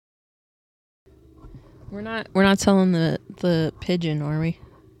We're not selling the pigeon, are we?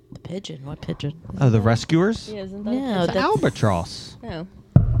 The pigeon? What pigeon? Oh, the Rescuers? Yeah, isn't No, The that's albatross. No.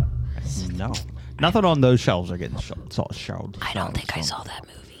 No. Nothing on those shelves are getting shelled. I don't think I saw that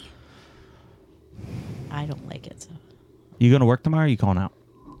movie. I don't like it. So. You going to work tomorrow or are you calling out?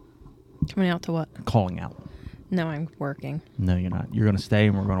 Coming out to what? Calling out. No, I'm working. No, you're not. You're going to stay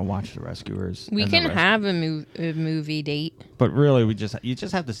and we're going to watch The Rescuers. We and can the have a movie date. But really, you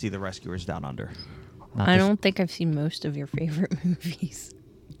just have to see The Rescuers Down Under. I don't think I've seen most of your favorite movies.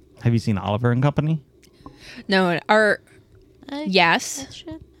 Have you seen Oliver and Company? No, yes. That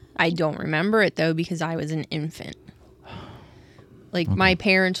shit. I don't remember it though because I was an infant. Like my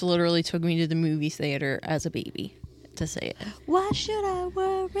parents literally took me to the movie theater as a baby to see it. Why should I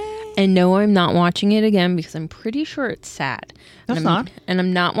worry? And no, I'm not watching it again because I'm pretty sure it's sad. No, it's and not. And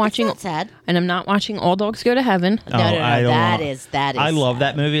I'm not watching. It's not sad. And I'm not watching All Dogs Go to Heaven. No, I don't that want- is. I love sad.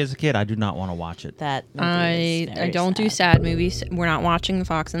 that movie as a kid. I do not want to watch it. That movie is I very don't do sad movies. We're not watching The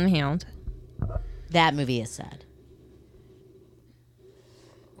Fox and the Hound. That movie is sad.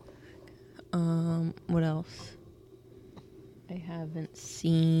 What else? I haven't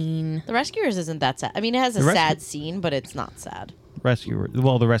seen. The Rescuers isn't that sad. I mean, it has a The sad scene, but it's not sad.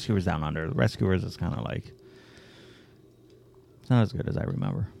 The Rescuers Down Under. The Rescuers is kind of like, it's not as good as I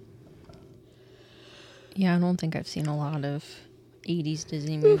remember. Yeah, I don't think I've seen a lot of 80s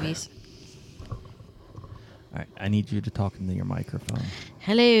Disney movies. All right, I need you to talk into your microphone.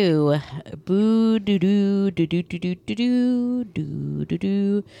 Hello. Boo doo doo doo doo doo doo doo doo doo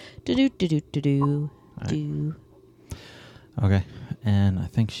doo doo doo doo doo doo doo. Okay, and I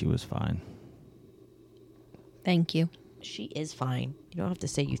think she was fine. Thank you. She is fine. You don't have to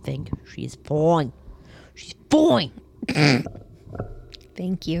say you think. She is fine. She's fine.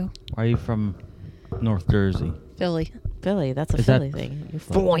 Thank you. Why are you from North Jersey? Philly. Philly, that's a Is that- Philly thing. You're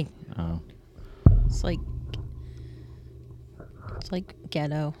fine. Oh, It's like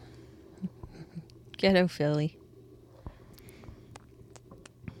ghetto. Ghetto Philly.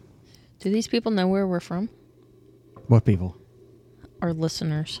 Do these people know where we're from? what people? Our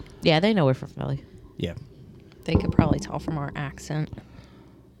listeners. Yeah, they know we're from Philly. Yeah. They could probably tell from our accent.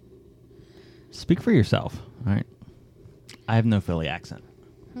 Speak for yourself. All right. I have no Philly accent.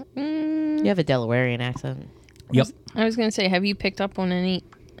 You have a Delawarean accent. Yep. I was gonna say, have you picked up on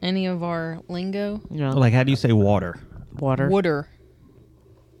any of our lingo? You know, Like, how do you say water? water. Wooder.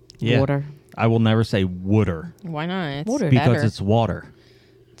 Yeah. Water. I will never say wooder Why not? It's Water. because better. it's water.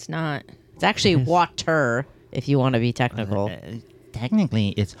 It's not. It's actually water, if you want to be technical. Technically,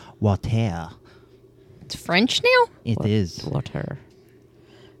 it's water. It's French now? It is. Water.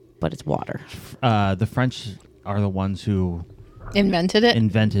 But it's water. The French are the ones who Invented it?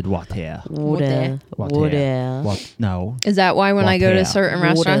 invented water. Water. Water. No. Is that why when I go to Water. certain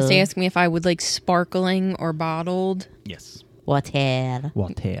restaurants, they Water. ask me if I would like sparkling or bottled? Yes. Water.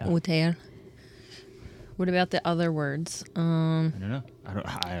 Water. Water. What about the other words? I don't know.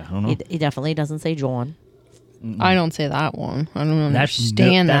 I don't know. It definitely doesn't say John. I don't say that one. I don't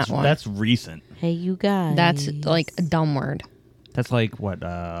understand that one. That's recent. Hey, you guys. That's like a dumb word. That's like what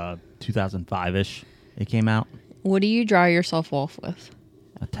 2005-ish. It came out. What do you dry yourself off with?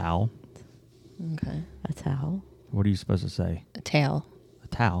 A towel. Okay. a towel. What are you supposed to say? A tail. A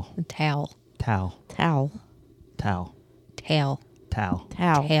towel. A towel. Towel. Towel. Towel. Tail. Towel.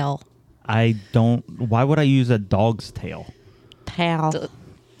 Towel. Tail. I don't. Why would I use a dog's tail? Towel. The-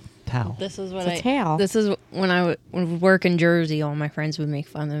 Towel. This is what It's a tail. This is when I would work in Jersey. All my friends would make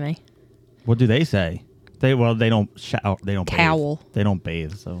fun of me. What do they say? They don't shower. They don't Towel. Bathe. They don't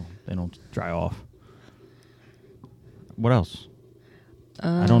bathe, so they don't dry off. What else?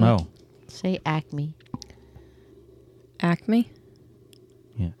 I don't know. Say Acme. Acme.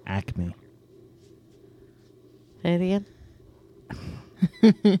 Yeah, Acme. Say it again.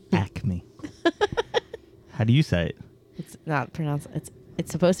 Acme. How do you say it? It's not pronounced.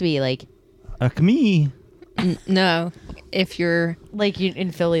 It's supposed to be like Acme. No, if you're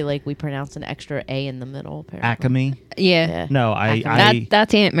in Philly, like we pronounce an extra A in the middle. Apparently. Acme. yeah. Yeah. No, I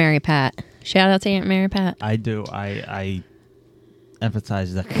That's Aunt Mary Pat. Shout out to Aunt Mary Pat. I do. I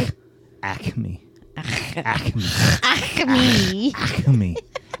emphasize the Acme. Acme. Acme. Acme.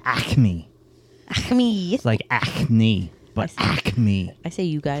 Acme. Acme. It's like acne, but Acme. I say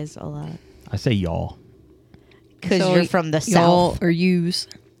you guys a lot I say y'all. because So you're from the y'all south. or yous.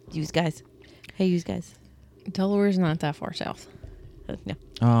 Use guys. Hey, use guys. Delaware's not that far south. No.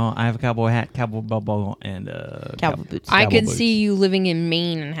 Oh, I have a cowboy hat, cowboy bubble, and Cowboy boots. I cowboy could boots. see you living in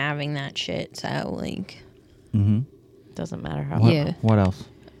Maine and having that shit. So like, Mm-hmm. Doesn't matter how. What, Yeah. What else?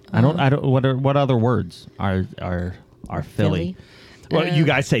 I don't. What other words are Philly? Philly? Well, you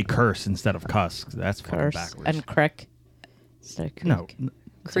guys say curse instead of cuss. 'Cause that's fucking Curse backwards. and crick. Instead of creek. No,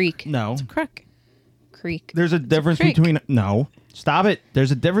 Creek. no. Crick. Creek. There's a difference creek. between no. Stop it.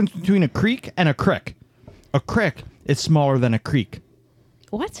 There's a difference between a creek and a crick. A crick is smaller than a creek.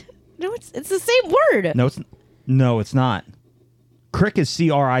 What? No, it's the same word. No, it's not. Crick is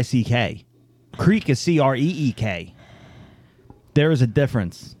CRICK. Creek is CREEK. There is a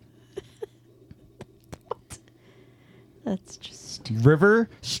difference. That's just stupid. River,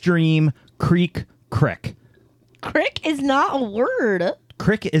 stream, creek, crick. Crick is not a word.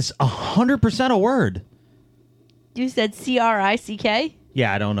 Crick is 100% a word. You said CRICK?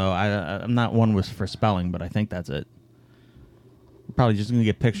 Yeah, I don't know. I'm not one for spelling, but I think that's it. We're probably just gonna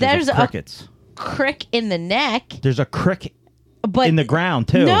get pictures There's of crickets. Crick in the neck. There's a crick But in the ground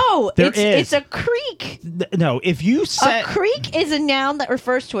too. No, there it's is. a creek. No, if you said A creek is a noun that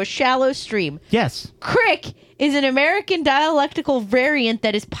refers to a shallow stream. yes, Crick is an American dialectical variant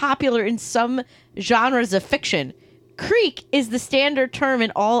that is popular in some genres of fiction. Creek is the standard term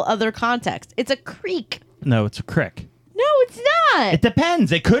in all other contexts. It's a creek. no, it's a crick. No, it's not. It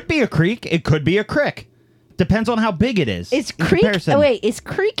depends. It could be a creek. It could be a crick. Depends on how big it is. Is in creek? comparison. Oh, wait, is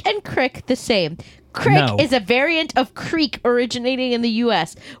creek and crick the same? Crick No. is a variant of creek originating in the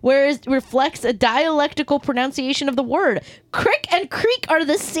U.S., whereas it reflects a dialectical pronunciation of the word. Crick and creek are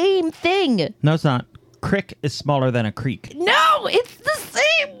the same thing. No, it's not. Crick is smaller than a creek. No, it's the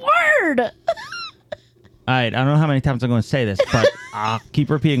same word. All right, I don't know how many times I'm going to say this, but I'll keep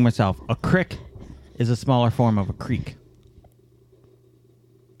repeating myself. A crick is a smaller form of a creek.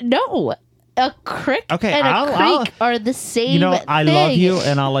 No, a crick Okay, and a I'll- creek are the same. You know, I thing. love you,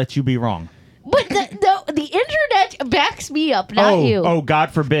 and I'll let you be wrong. But the internet backs me up, not you. Oh,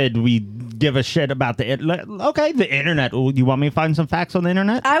 God forbid we give a shit about the internet. Okay, the internet. You want me to find some facts on the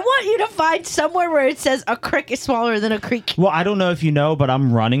internet? I want you to find somewhere where it says a crick is smaller than a creek. Well, I don't know if you know, but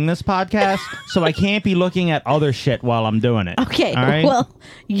I'm running this podcast, so I can't be looking at other shit while I'm doing it. Okay, All right? well,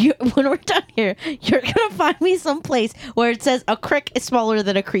 when we're done here, you're going to find me some place where it says a crick is smaller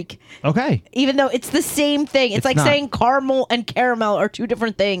than a creek, Okay. even though it's the same thing. It's It's like not. saying caramel and caramel are two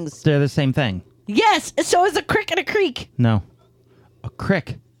different things. They're the same thing. Yes, so is a crick and a creek. No. A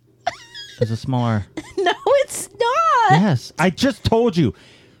crick is a smaller... No, it's not. Yes, I just told you.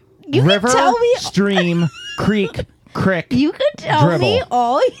 You River, can tell me. stream, creek, crick. You can tell me dribble.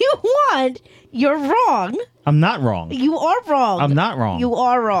 all you want. You're wrong. I'm not wrong. You are wrong. I'm not wrong. You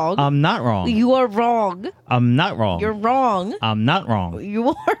are wrong. I'm not wrong. You are wrong. I'm not wrong. You're wrong. I'm not wrong. You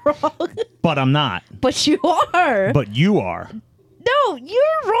are wrong. But I'm not. But you are. But you are. No,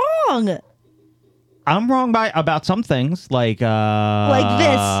 you're wrong. I'm wrong about some things, like Like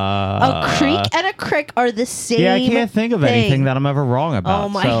this. A creek and a crick are the same. Yeah, I can't think of thing. anything that I'm ever wrong about. Oh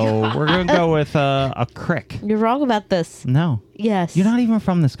my so God. we're gonna go with a crick. You're wrong about this. No, Yes. you're not even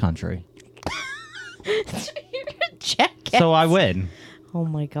from this country, You're a jackass. so I win. Oh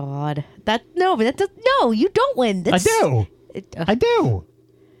my God. No, you don't win. I do. It, I do.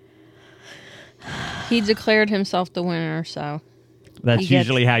 He declared himself the winner, so That's He gets-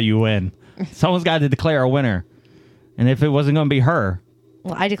 usually how you win. Someone's got to declare a winner, and if it wasn't going to be her,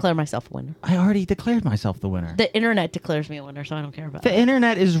 well, I declare myself a winner. I already declared myself the winner. The internet declares me a winner, so I don't care about The it.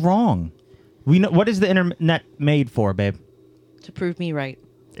 internet is wrong. We know what is the internet made for, babe? To prove me right.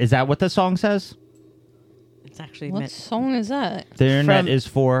 Is that what the song says? It's actually what meant song is that? The internet From- is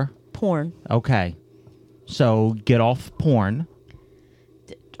for. porn. Okay, so get off porn.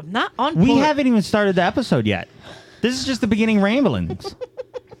 I'm not on We porn. haven't even started the episode yet. This is just the beginning ramblings.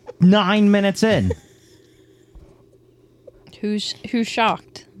 9 minutes in. Who's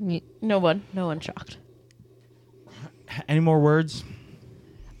shocked? No one shocked. Any more words?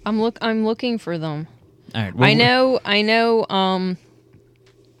 I'm looking for them. All right. I know. I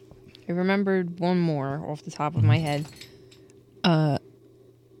remembered one more off the top of my head.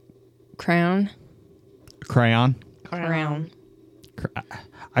 Crown. Crayon. Crown.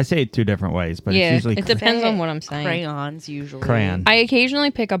 I say it two different ways, but Yeah, it's usually it depends on what I'm saying. Crayons usually. crayon. I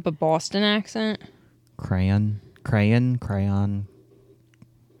occasionally pick up a Boston accent. Crayon.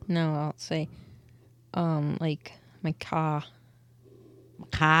 No, I'll say, like my car.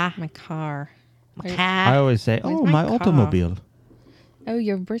 Car. My car. I Car. always say, Where's "Oh, my my car?" automobile." Oh,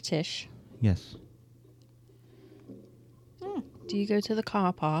 you're British. Yes. Do you go to the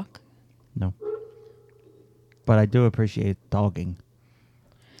car park? No. But I do appreciate dogging.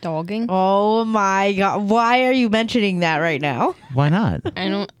 Dogging? Oh my God! Why are you mentioning that right now? Why not? I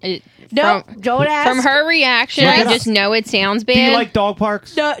don't. No, from, don't ask. from her reaction, Look I it up. just know it sounds bad. Do you like dog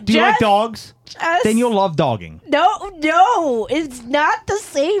parks? No, do you like Jess- dogs? Jess- Then you'll love dogging. No, it's not the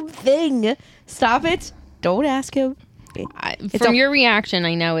same thing. Stop it! Don't ask him. From your reaction,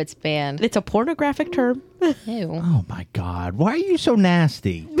 I know it's bad. It's a pornographic term. Ew. Oh my God! Why are you so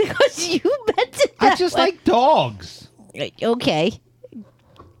nasty? Because you meant it I that just way. like dogs. Okay.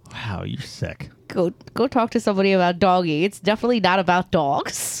 Wow, you're sick. Go talk to somebody about doggy. It's definitely not about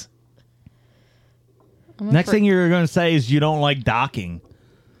dogs. Next thing you're going to say is you don't like docking.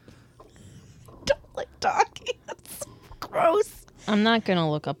 Don't like doggy. That's so gross. I'm not gonna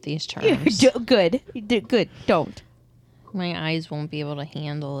look up these terms. Good. Good. Don't. My eyes won't be able to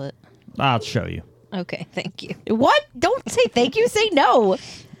handle it. I'll show you. Okay, thank you. What? Don't say thank you. Say no.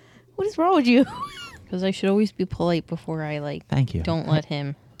 What is wrong with you? Because I should always be polite before I Thank you. don't let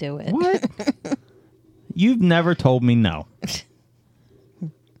him do it. What? You've never told me no. I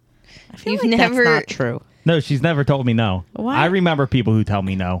feel You've like never- that's not true. No, she's never told me no. Why? I remember people who tell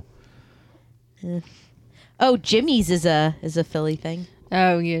me no. Oh, Jimmy's is a Philly thing.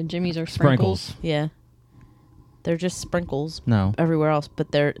 Oh yeah, Jimmy's are sprinkles. Yeah. They're just sprinkles No. everywhere else, but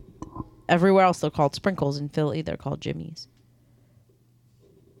everywhere else they're called sprinkles. In Philly, they're called Jimmy's.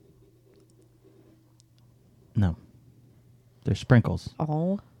 No. They're sprinkles.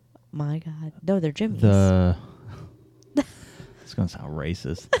 Oh my God! No, they're Jimmy's. It's going to sound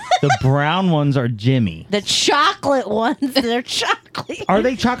racist. The brown ones are Jimmy. The chocolate ones, they're chocolate. Are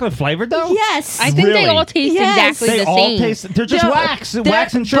they chocolate flavored though? Yes. I think they Really? all taste Yes. exactly They the all same. taste. They're just No, wax they're-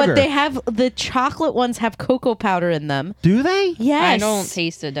 and sugar. But they have the chocolate ones have cocoa powder in them. Do they? Yes. I don't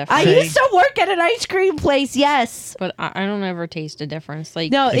taste a I difference. See? used to work at an ice cream place. Yes. But I don't ever taste a difference.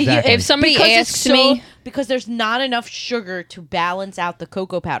 Like No, Exactly. if somebody because it's asks me, because there's not enough sugar to balance out the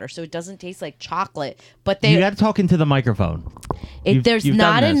cocoa powder, so it doesn't taste like chocolate. But You got to talk into the microphone. there's you've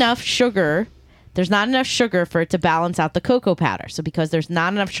not done this. enough sugar. There's not enough sugar for it to balance out the cocoa powder. So because there's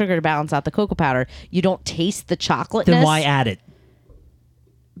not enough sugar to balance out the cocoa powder, you don't taste the chocolateness. Then why add it?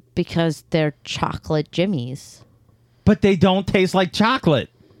 Because they're chocolate Jimmies. But they don't taste like chocolate.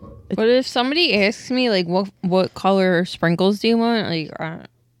 but if somebody asks me like what color sprinkles do you want, like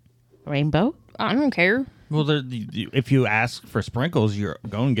Rainbow? I don't care. Well, if you ask for sprinkles, you're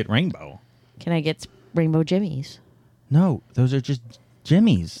going to get rainbow. Can I get rainbow Jimmies? No, those are just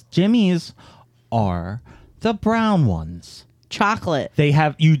Jimmy's. Jimmy's are the brown ones. Chocolate. They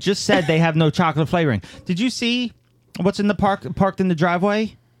have. You just said they have no chocolate flavoring. Did you see what's in the parked in the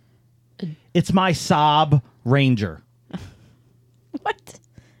driveway? It's my Saab Ranger. What?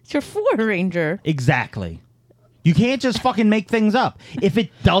 It's your Ford Ranger. Exactly. You can't just fucking make things up. If it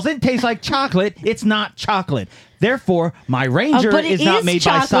doesn't taste like chocolate, it's not chocolate. Therefore, my Ranger But it is not made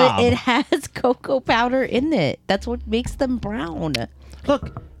chocolate. by Saab. It has cocoa powder in it. That's what makes them brown.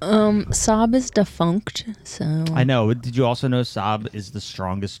 Look, Saab is defunct, so I know. Did you also know Saab is the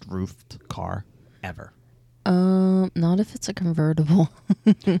strongest roofed car ever? not if it's a convertible.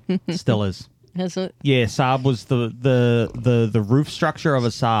 Still is. Is it? Yeah, Saab was the roof structure of a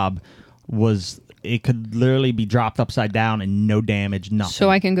Saab was it could literally be dropped upside down and no damage, nothing. So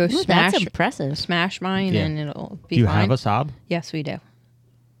I can go Ooh, smash that's impressive. smash mine Yeah. and it'll be Do you fine. have a Saab? Yes, we do.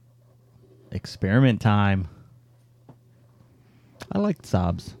 Experiment time. I liked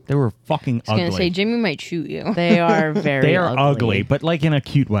Saabs. They were fucking I was ugly. gonna say Jimmy might shoot you. They are very they are ugly, but like in a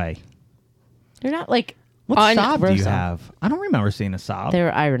cute way. They're not like What Saab do you Saab. have? I don't remember seeing a Saab.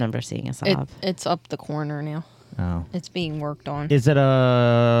 I remember seeing a Saab. It's up the corner now. Oh. It's being worked on. Is it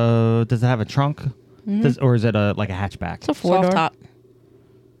a? Does it have a trunk? Or is it like a hatchback? It's a four-door. Soft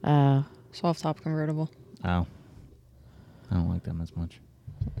top. Soft top convertible. Oh, I don't like them as much.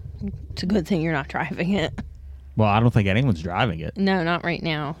 It's a good thing you're not driving it. Well, I don't think anyone's driving it. No, not right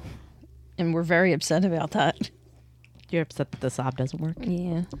now. And we're very upset about that. You're upset that the Saab doesn't work?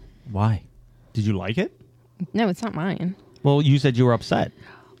 Yeah. Why? Did you like it? No, it's not mine. Well, you said you were upset.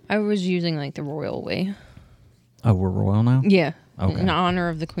 I was using like the royal way. Oh, we're royal now? Yeah. Okay. In honor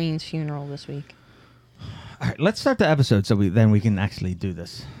of the Queen's funeral this week. All right, let's start the episode so then we can actually do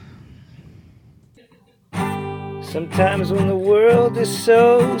this. Sometimes when the world is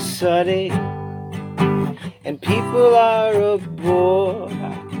so sunny and people are a bore,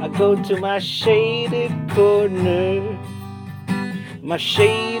 I go to my shaded corner, my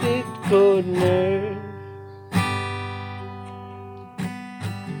shaded corner.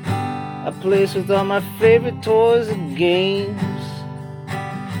 A place with all my favorite toys and games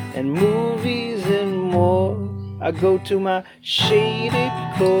and movies and more. I go to my shaded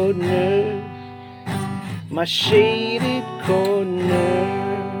corner, my shaded corner.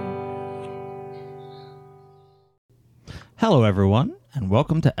 Hello, everyone, and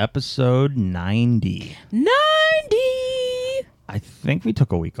welcome to episode 90. 90! I think we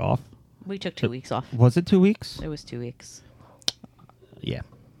took a week off. We took 2 weeks off. Was it 2 weeks? It was 2 weeks. Yeah.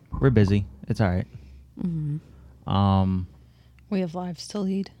 We're busy. It's all right. We have lives to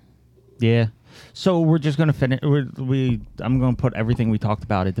lead. Yeah. So we're just going to finish. I'm going to put everything we talked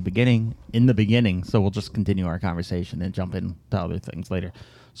about at the beginning in the beginning. So we'll just continue our conversation and jump into other things later.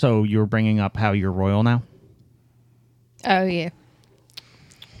 So you were bringing up how you're royal now Oh yeah.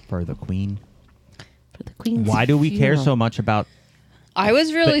 for the Queen. For the Queen's Why do we care funeral. so much about? I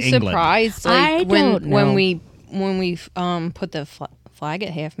was really England. surprised, I like don't know. when we put the flag at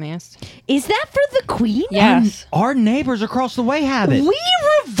half mast. Is that for the Queen? Yes, Our neighbors across the way have it. We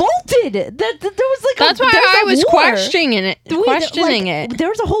revolted. There was like that's a, why there I a was war. questioning it. Like, there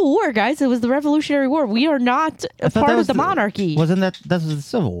was a whole war, guys. It was the Revolutionary War. We are not I a thought part that of was the monarchy. Wasn't that was the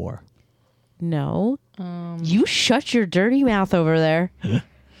Civil War? No. You shut your dirty mouth over there.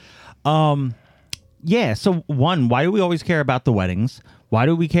 Yeah. So one, why do we always care about the weddings? Why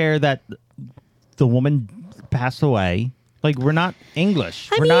do we care that the woman passed away? Like, we're not English.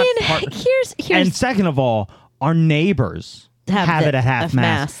 I We're mean, not part- here's And second of all, our neighbors have it at half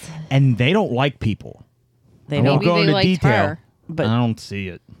mast, and they don't like people. they I won't don't. go Maybe they into liked detail, her. But I don't see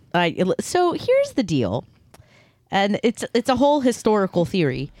it. So here's the deal, and it's a whole historical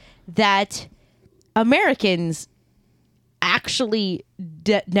theory that Americans actually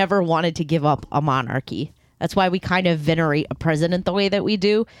never wanted to give up a monarchy. That's why we kind of venerate a president the way that we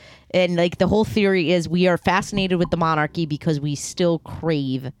do. And like the whole theory is we are fascinated with the monarchy because we still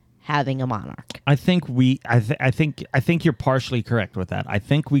crave having a monarch. I think I think you're partially correct with that. I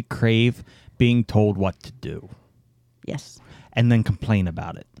think we crave being told what to do Yes. and then complain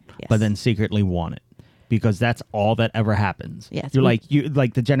about it, Yes. but then secretly want it. Because that's all that ever happens. Yes, You're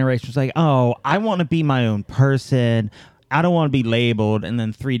like the generation's like, oh, I want to be my own person. I don't want to be labeled. And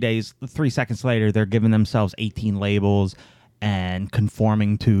then 3 seconds later, they're giving themselves 18 labels and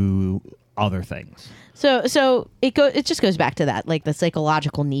conforming to other things. So it just goes back to that, like the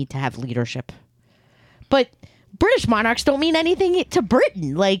psychological need to have leadership. But British monarchs don't mean anything to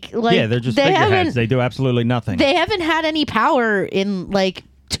Britain. Like Yeah, they're just figureheads. They do absolutely nothing. They haven't had any power in like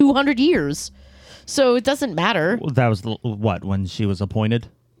 200 years. So it doesn't matter. That was what, when she was appointed?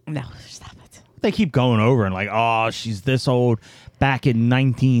 No, stop it. They keep going over and like, oh, she's this old. Back in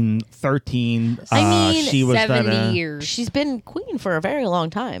 1913, I mean, she was 70 years. She's been queen for a very long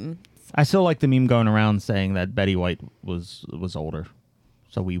time. I still like the meme going around saying that Betty White was older,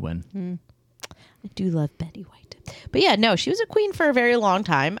 so we win. I do love Betty White. But yeah, no, she was a queen for a very long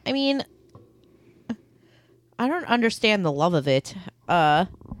time. I mean, I don't understand the love of it.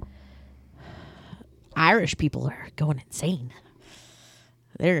 Irish people are going insane.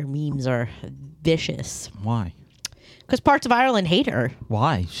 Their memes are vicious. Why? Because parts of Ireland hate her.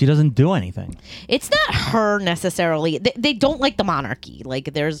 Why? She doesn't do anything. It's not her necessarily. They don't like the monarchy.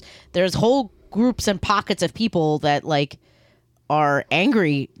 Like there's whole groups and pockets of people that like are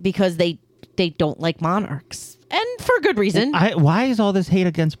angry because they don't like monarchs, and for good reason. Why is all this hate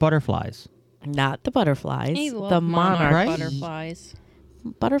against butterflies? Not the butterflies, They the love monarch. Right? butterflies.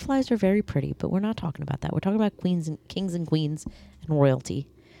 Butterflies are very pretty, but we're not talking about that. We're talking about queens and kings and queens and royalty.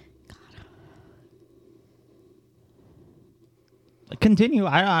 Continue.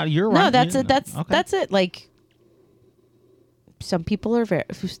 You're right. No, that's You- it. That's okay. that's it. Like some people are very.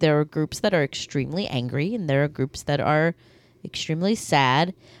 There are groups that are extremely angry, and there are groups that are extremely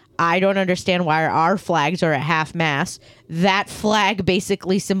sad. I don't understand why our flags are at half mast. That flag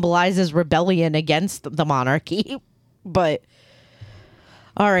basically symbolizes rebellion against the monarchy. But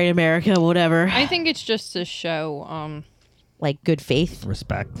all right, America, whatever. I think it's just to show Like good faith,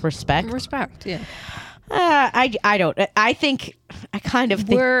 Respect. respect. respect. Yeah, I don't. I think I kind of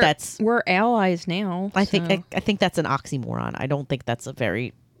think that's. we're allies now. I think so. I think that's an oxymoron. I don't think that's a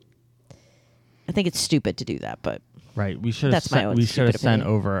very. I think it's stupid to do that, but Right. We should have That's my own we should have stupid sent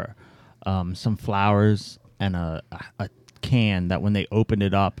opinion. over some flowers and a can that when they opened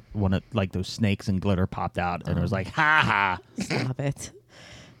it up, one of like those snakes and glitter popped out, and it was like, ha ha, stop it.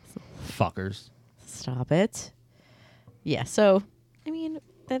 fuckers. Stop it. Yeah, so I mean,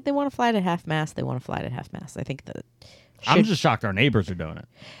 they want to fly at half mast. They want to fly at half mast. I think that. I'm just shocked our neighbors are doing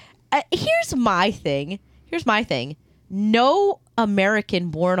it. Here's my thing. No American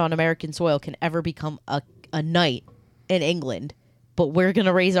born on American soil can ever become a knight in England, but we're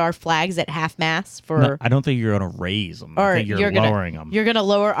gonna raise our flags at half mast for. No, I don't think you're going to raise them. I Or think you're gonna, lowering them. You're gonna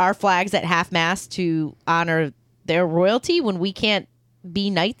lower our flags at half mast to honor their royalty when we can't be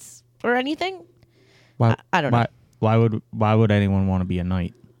knights or anything. Why, I don't know. Why would anyone want to be a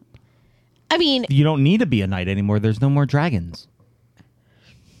knight? I mean, You don't need to be a knight anymore. There's no more dragons.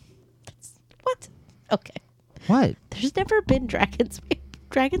 what? Okay. What? There's never been dragons.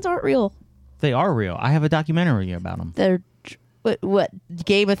 Dragons aren't real. They are real. I have a documentary about them. They're What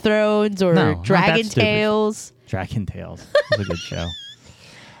Game of Thrones or No, not that Dragon stupid. Tales? Dragon Tales. It's a good show.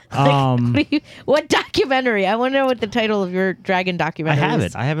 What documentary? I want to know what the title of your dragon I documentary have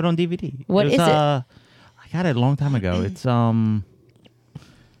is. it. I have it on DVD. What is it? I got it a long time ago. It's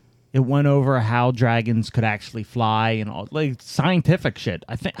it went over how dragons could actually fly and all like scientific shit.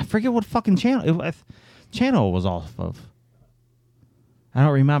 I forget what fucking channel it was off of. I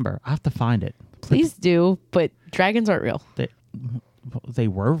don't remember. I have to find it. Please do, but dragons aren't real. They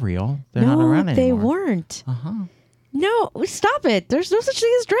were real. They're not around anymore. they weren't. No, stop it. There's no such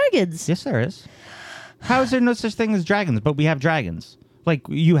thing as dragons. Yes, there is. How is there no such thing as dragons? But we have dragons. Like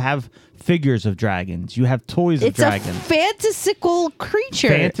you have figures of dragons. You have toys of It's dragons. a fantasical creature.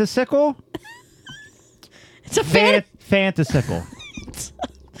 Fantasical? It's a fan. Fantasical.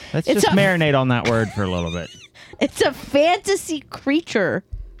 Let's It's just a- marinate on that word for a little bit. It's a fantasy creature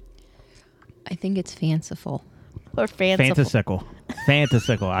I think it's fanciful. or fanciful.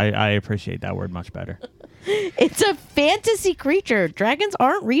 Fantasical. I appreciate that word much better. It's a fantasy creature. Dragons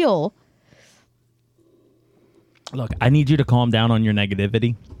aren't real. Look, I need you to calm down on your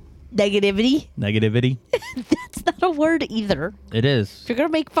negativity. Negativity. Negativity? It's not a word either. It is. If you're gonna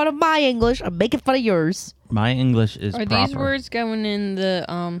make fun of my English, I'm making fun of yours. My English is Are proper. these words going in the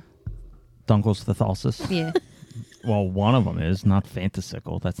Dunkel's thethalsis. yeah. Well, one of them is not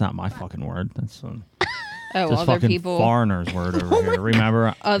fantasical. That's not my fucking word. That's Oh, just other fucking people foreigners' word over here.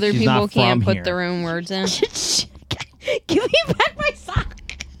 Remember, other she's people not can't from put here. their own words in. Give me back my sock.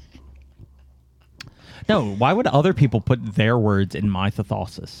 No, why would other people put their words in my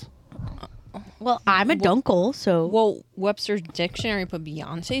thethalsis? Well, I'm a dunkel, so Well, Webster's dictionary put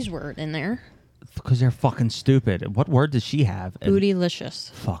Beyonce's word in there. Because they're fucking stupid. What word does she have? And Bootylicious.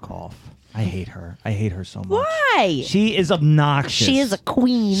 fuck off. I hate her. I hate her so much. why? She is obnoxious. She is a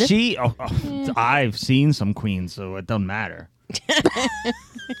queen. I've seen some queens, so it doesn't matter.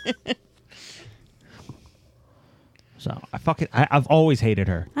 So I've always hated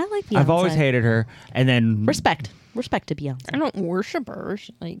her. I like Beyonce. I've always hated her, and then Respect to Beyonce. I don't worship her.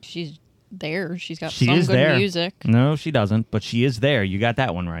 She's there. She's got she some is good there. music. No, she doesn't, but she is there. You got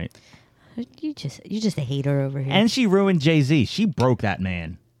that one right. You just a hater over here. And she ruined Jay-Z. She broke that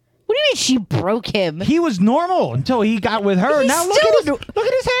man. What do you mean she broke him? He was normal until he got with her. He's Now look still- at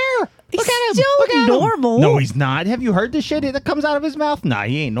his hair. He's Look at him. still Look at him. normal. No, he's not. Have you heard the shit that comes out of his mouth? Nah,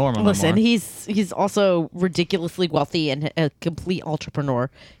 he ain't normal. Listen, no more. he's also ridiculously wealthy and a complete entrepreneur.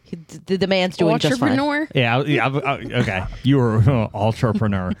 The man's doing just fine. Entrepreneur. Yeah, okay. You were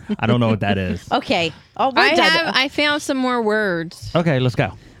entrepreneur. I don't know what that is. Okay. Oh, we're done. I found some more words. Okay, let's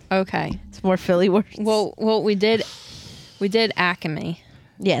go. Okay. It's more Philly words. Well, we did Acme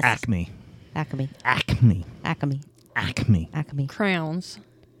Yes. Acme. Acme. crowns,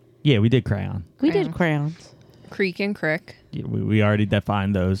 Yeah, we did crayon. We did crayons. creek and crick. Yeah, we already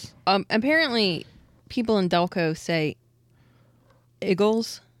defined those. Apparently, people in Delco say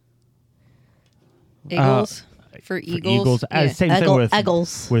eagles. Eagles for eagles. Eagles. Yeah. Same thing with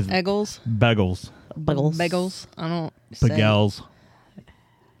Eggles. with Eagles. bagels. Buggles. Bagels. I don't say Bagels.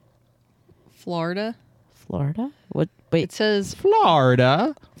 Florida. Florida? What? Wait. It says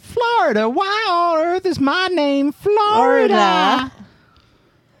Florida. Why on earth is my name Florida? Florida.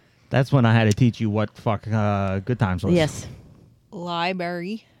 That's when I had to teach you what fuck Good Times was. Yes.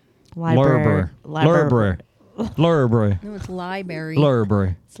 library. Lurber. Library. No, it's library.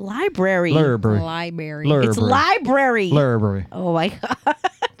 Lurber. It's library. Lurber. Library. Lur- It's library. Lurber. Oh my god.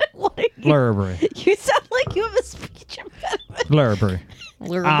 What are you? Lurber. You sound like you have a speech impediment. Lurber.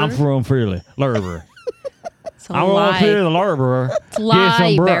 Lurber. I'm from Philly. Lurber. It's a I want to the Lurber. It's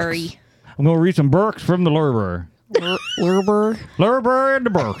library. I'm going to read some books from the Lurber. Lurber. Lurber and the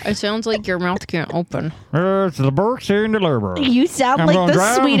books. It sounds like your mouth can't open. It's the books here in the Lurber. You sound I'm like gonna the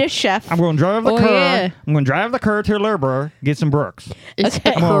drive- Swedish chef. I'm going to drive the Oh, car. yeah. I'm going to drive the car to Lurber, get some books. It's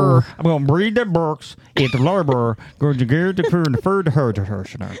Okay. her. I'm going to breed the books at the Lurber, going to get the food for the her.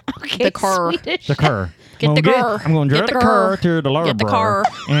 Okay, The car. Swedish. The car. Get I'm the gonna car. I'm going to Get drive the the car car. to the Lurber Get the car.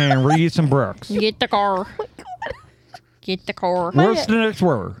 and read some books. Get the car. Get the car. What's the next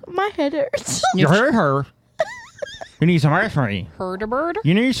word? My head hurts. You heard her. You need some ice cream. Heard a bird.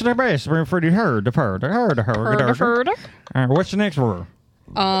 You need some ice cream for the herd. Heard a bird. What's the next word?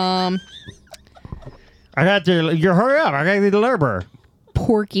 Um, I got the. You hurry up. I got the Lurber.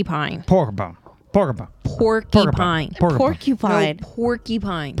 porcupine. Porcupine. Porcupine. Porcupine. Porcupine. No,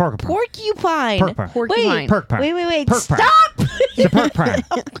 porcupine. Porcupine. Porcupine. Porcupine. Porcupine. Porcupine. Wait. Porcupine. Stop! It's the porcupine.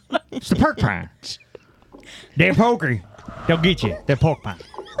 It's the porcupine. They're pokey. They'll get you. They're porcupine.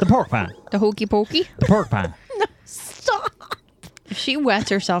 The porcupine. The hokey pokey. The porcupine. Stop. If she wets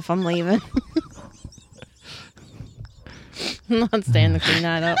herself, I'm leaving. I'm not staying to clean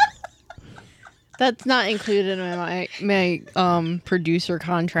that up. That's not included in my producer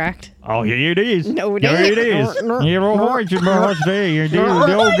contract. Oh, yeah, it is. No, it Yeah, ain't. it is. You don't want your boss there. The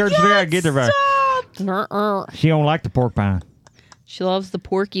old girl's there. Get her back. Nuh-uh. She don't like the pork pie. She loves the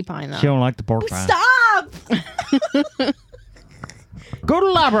porcupine though. She don't like the pork pie. Stop! Go to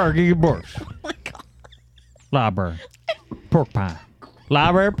the library, get your books. Oh my God. Library. Pork pie.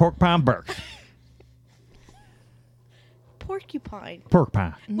 Library, pork pie, Burks. Porcupine. Pork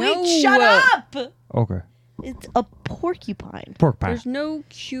pie. No, Wait, shut up! Okay. It's a porcupine. Pork pie. There's no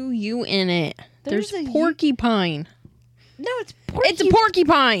QU in it. There's There's a U. porcupine. No, it's It's a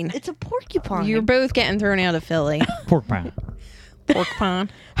porcupine. It's a porcupine. You're both getting thrown out of Philly. Pork pie. Porcupine.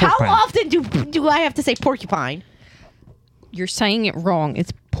 How porcupine. often do I have to say porcupine? You're saying it wrong.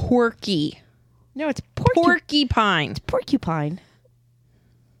 It's porky. No, it's Porcupine. porcupine.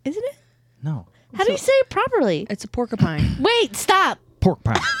 Isn't it? No. How do you say it properly? It's a porcupine. Wait, stop. Pork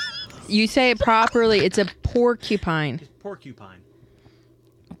pie. You say it properly. It's a porcupine. Porcupine.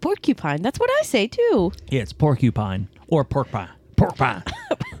 Porcupine. That's what I say too. Yeah, it's porcupine or pork pie. Pork pie.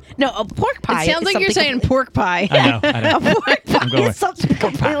 No, a pork pie. It sounds is like you're something saying pork pie. I know. a pork pie going is something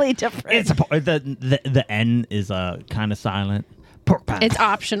completely different. It's the N is kind of silent. Pork pie. It's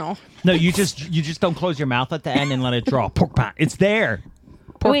optional. No, you just don't close your mouth at the end and let it draw. Pork pie. It's there.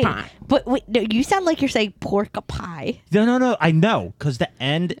 Pork wait, pie. but wait, no, you sound like you're saying pork pie. No. I know because the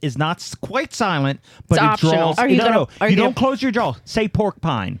end is not quite silent, but It's it optional. draws. Are you no, gonna- no. are You you don't gonna- close your jaw. Say pork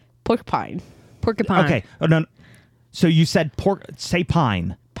pine. Pork pine. Porcupine. Okay. Oh, no. So you said pork. Say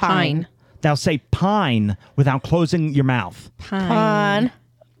pine. Pine. Now say pine without closing your mouth. Pine. Pine.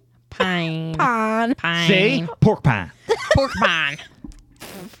 Pine. Pine. Pine. See? Pork pine. Porcupine.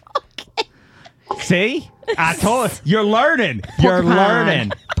 See? I told you. You're learning. You're Porcupine. learning.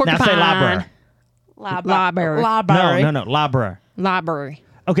 Now say Porcupine. library. Library. Library. No. Library. Library.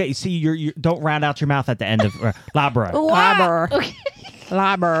 Okay, see, you don't round out your mouth at the end of library. Library. Okay.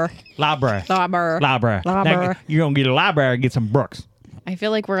 Library. Library. Library. Library. Library. Now, you're going to get a library and get some Brooks. I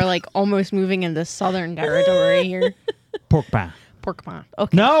feel like we're like almost moving into southern territory here. Pork pie. Porcupine.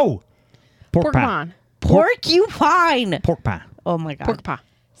 Okay. No! Pork pie. Porcupine. Porcupine. Pork pie. Oh my God. Pork pie.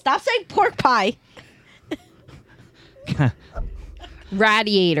 Stop saying pork pie.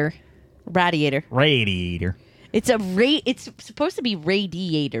 Radiator. Radiator. Radiator. It's supposed to be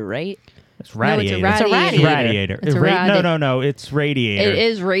radiator, right? It's No, it's radiator. a radiator. It's radiator. It's a No. It's radiator. It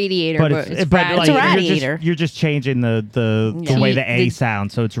is radiator, But but it's like It's a radiator. You're just changing the Yeah. way the A The-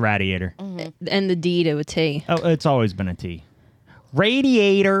 sounds, so it's radiator. and the D to a T. Oh, it's always been a T.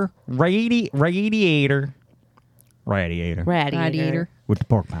 Radiator. Radiator. Radiator. Radiator. With the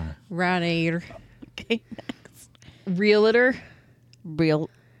pork pie. Radiator. Okay. Realtor.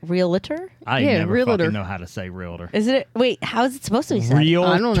 Realtor? I Yeah, never realtor. fucking know how to say realtor. Isn't it? Wait, how is it supposed to be said? I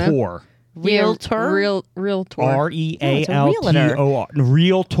don't know. Realtor. Realtor? Realtor. R-E-A-L-T-O-R.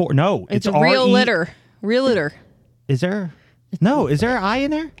 Realtor. No, It's it's a real R-E- litter. Realtor. Is there? No, is there an I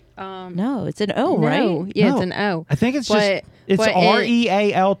in there? No, it's an O, No. right? Yeah, No. it's an O. I think it's But- just it's but in-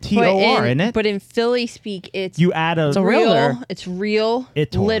 R-E-A-L-T-O-R, isn't it? But in Philly speak, it's You add a a real. realtor. It's real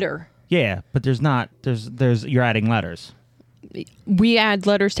It tore. litter. Yeah, but there's not. There's you're adding letters. We add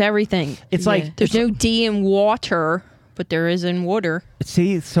letters to everything. It's like There's no D in water, but there is in water.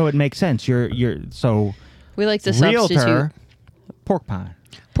 see, so it makes sense. You're so We like to realtor, substitute pork pie.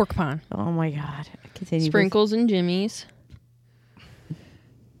 porcupine, Oh my God. Continue. sprinkles, and jimmies.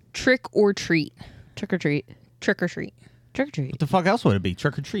 Trick or treat. Trick or treat. Trick or treat. Trick or treat. What the fuck else would it be?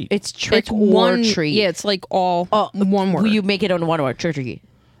 Trick or treat. It's trick It's or one treat. Yeah, it's like all one word. Will you make it on one word? Trick or treat.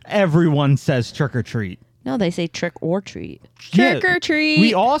 Everyone says trick or treat. No, they say trick or treat. Trick or treat.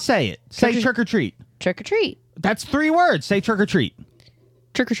 We all say it. Say Trick or- trick or treat. Trick or treat. That's 3 words. Say trick or treat.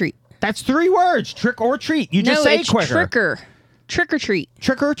 Trick or treat. That's 3 words. Trick or treat. You just No, say it's it quicker. tricker. Trick or treat.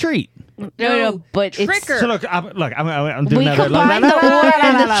 Trick or treat. No, but it's tricker. So look, I'm doing We another. combine the order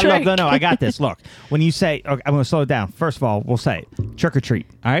and the trick. No, I got this. Look, when you say, okay, I'm going to slow it down. First of all, we'll say trick or treat.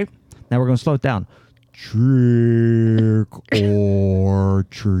 All right. Now we're going to slow it down. Trick or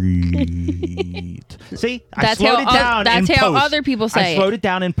treat. See, I That's slowed how it down. that's in how post. other people say I it. slowed it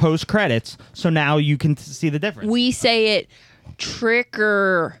down in post credits, so now you can see the difference. We say it trick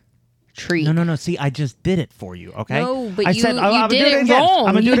or treat. No. See, I just did it for you. Okay. No, but I you- said, you I'm did gonna do it again. wrong.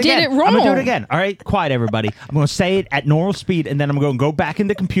 I'm gonna do You it did again. it I'm gonna do it wrong. again. All right, quiet, everybody. I'm gonna say it at normal speed, and then I'm gonna go back in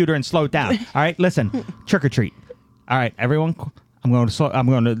the computer and slow it down. All right, listen. Trick or treat. All right, everyone. I'm going to slow. I'm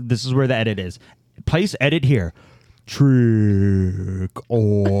going to. This is where the edit is. Place edit here. Trick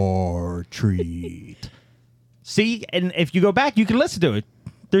or treat. See, and if you go back, you can listen to it.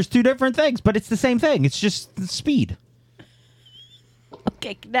 There's 2 different things, but it's the same thing. It's just the speed.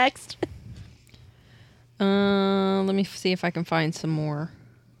 Okay, next. Let me see if I can find some more.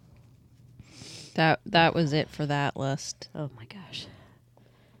 That was it for that list. Oh my gosh.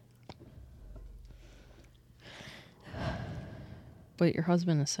 But your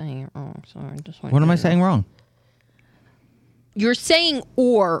husband is saying it wrong, so I just want. What am I saying wrong? You're saying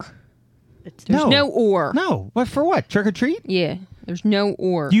or. There's No. no or. No. What for? What? Trick or treat? Yeah, there's no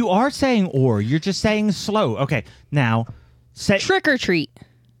or. You are saying or. You're just saying slow. Okay. Now, say Trick or treat.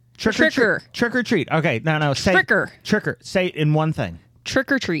 trick or tricker. treat. Trick or treat. Okay. No. Say Tricker. Tricker. Say it in one thing.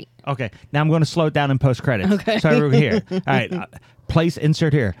 Trick or treat. Okay. Now I'm going to slow it down in post credits. Okay. So we're here. All right. Place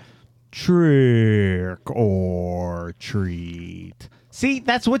insert here. Trick or treat. See,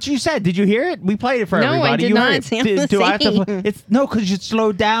 that's what you said. Did you hear it? We played it for No, I everybody. did You not. heard It it. sounds the Do I have to? same. It's no, because you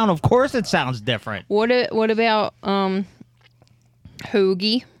slowed down. Of course, it sounds different. What about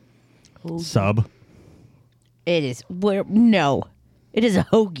hoagie? Sub. It is. No. It is a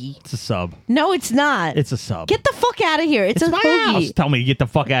hoagie. It's a sub. No, it's not. It's a sub. Get the fuck out of here. It's a my hoagie. house. Tell me to get the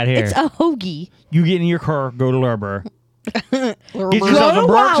fuck out of here. It's a hoagie. You get in your car, go to Lurber. Get Go yourself to a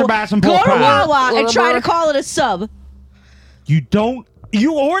Brooks or Bass and Go Pork to Pie. Wawa and try to Remember? call it a sub. You don't.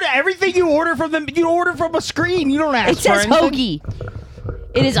 You order everything you order from them. You order from a screen. You don't ask It says for anything.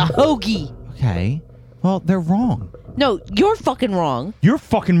 hoagie. It is a hoagie. Okay. Well, they're wrong. No, you're fucking wrong. You're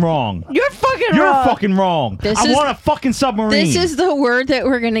fucking wrong. You're fucking You're wrong. fucking wrong. This I is- want a fucking submarine. This is the word that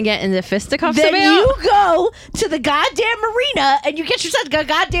we're gonna get into fisticuffs Then about. you go to the goddamn marina and you get yourself a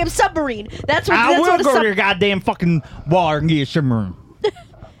goddamn submarine. That's what. I That's will what a go to your goddamn fucking water and get you a submarine.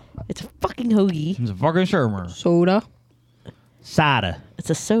 It's a fucking hoagie. It's a fucking submarine. Soda. Cider. It's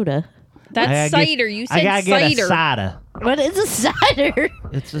a soda. That's cider. You said I gotta get a cider. cider. What is a cider?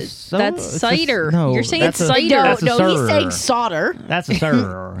 It's a soda. That's cider. No, You're saying that's it's a- cider. No, That's a no, he's sir. saying solder. That's a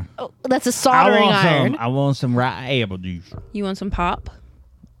cider. Oh, that's a soldering iron. I want some right apple juice. You want some pop?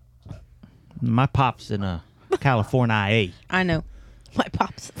 My pop's in California. I know. My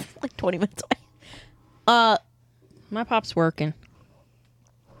pop's like 20 minutes away. My pop's working.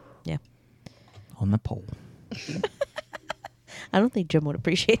 Yeah. On the pole. I don't think Jim would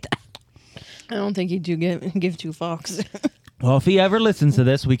appreciate that. I don't think you do give two fucks. Well, if he ever listens to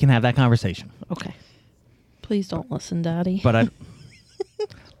this, we can have that conversation. Okay. Please don't listen, Daddy.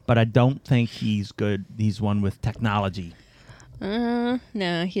 But I don't think he's good. He's one with technology. No,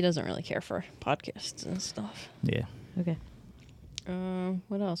 he doesn't really care for podcasts and stuff. Yeah. Okay.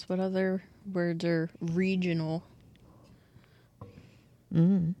 What else? What other words are regional? I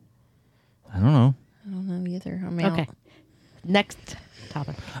don't know. I don't know either. I'm out. Okay. Next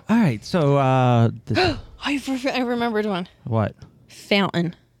topic. All right. So, I remembered one. what?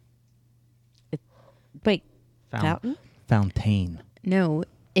 Fountain. Wait. Foun- Fountain? Fountain. No,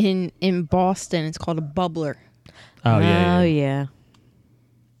 in Boston, it's called a bubbler. Oh, yeah. Oh, Yeah. yeah.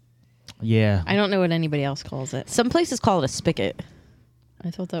 Yeah. I don't know what anybody else calls it. Some places call it a spigot. I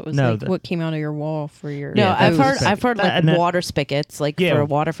thought that was No, like the- what came out of your wall for your. No, Yeah, I've that's a heard. spigot. I've heard like And that- water spigots, like Yeah. for a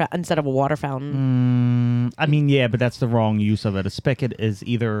water instead of a water fountain. I mean, yeah, but that's the wrong use of it. A spigot is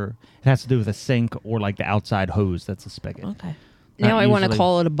either it has to do with a sink or like the outside hose. That's a spigot. Okay. Now I want to usually-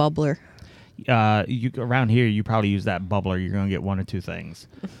 call it a bubbler. You around here, you probably use that bubbler. You're gonna get one or two things: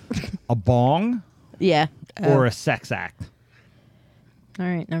 a bong Yeah. or a sex act. All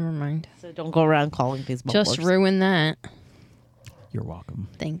right, never mind. So don't go around calling these bubblers. Just ruin that. You're welcome.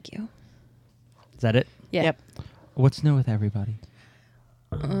 Thank you. Is that it? Yeah. Yep. What's new with everybody?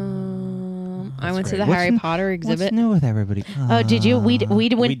 I went to the What's Harry n- Potter What's exhibit. new with everybody? Oh, did you? We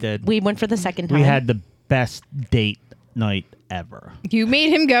went. did. We went for the second time. We had the best date night ever. You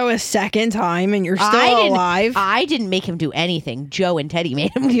made him go a second time, and you're still alive. I didn't make him do anything. Joe and Teddy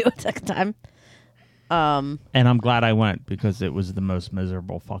made him do it a second time. And I'm glad I went because it was the most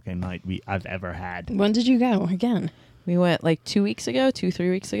miserable fucking night I've ever had. When did you go again? We went like 3 weeks ago.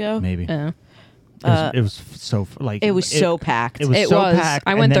 Maybe. Oh. It was so like It was so packed. It was It so was. packed.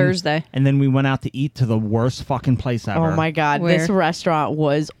 I and went then- Thursday. and then we went out to eat to the worst fucking place ever. Oh my god, this Where? restaurant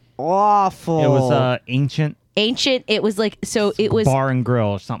was awful. It was ancient ancient. It was like so. It was bar and grill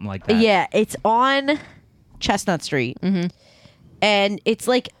or something like that. yeah. It's on Chestnut Street, and it's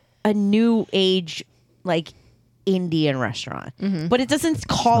like a new age like Indian restaurant, but it doesn't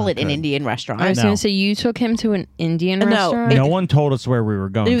call it an good. Indian restaurant. I was No. going to say you took him to an Indian No, restaurant. No one told us where we were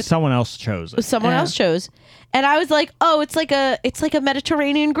going. It was- Someone else chose it. Someone Yeah. else chose, and I was like, "Oh, it's like a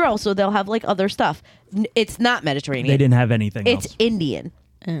Mediterranean grill, so they'll have like other stuff." It's not Mediterranean. They didn't have anything It's else. Indian.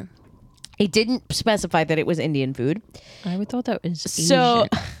 Oh. It didn't specify that it was Indian food. I would thought that was So,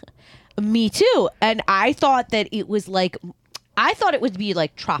 Asian. me too. And I thought that it was like, I thought it would be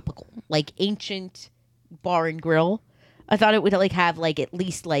like tropical, like ancient bar and grill. I thought it would like have like at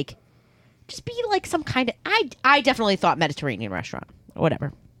least like just be like some kind of I definitely thought Mediterranean restaurant or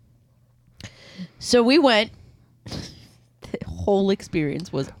whatever. So we went. The whole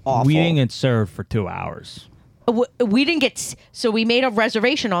experience was awful. We didn't get served for 2 hours. We didn't get, so we made a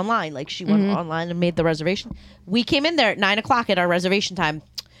reservation online. Like she went online and made the reservation. We came in there at 9:00 at our reservation time.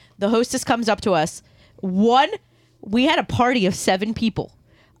 The hostess comes up to us. We had a party of 7 people.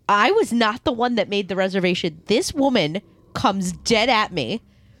 I was not the one that made the reservation. This woman comes dead at me,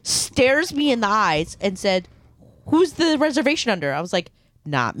 stares me in the eyes, and said, "Who's the reservation under?" I was like,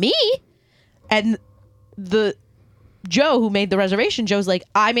 "Not me." And the Joe who made the reservation, Joe's like,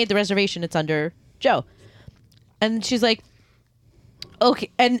 "I made the reservation. It's under Joe." And she's like, "Okay."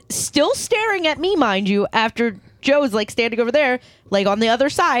 And still staring at me, mind you, after Joe's like standing over there, like on the other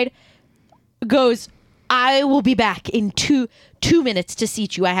side, goes, "I will be back in two minutes to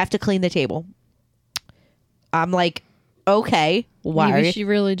seat you. I have to clean the table." I'm like, "Okay, why?" Maybe she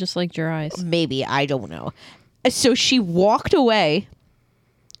really just liked your eyes. Maybe, I don't know. So she walked away,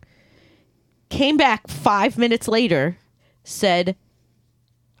 came back 5 minutes later, said,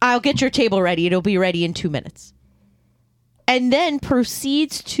 "I'll get your table ready. It'll be ready in 2 minutes." And then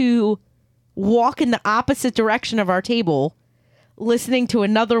proceeds to walk in the opposite direction of our table, listening to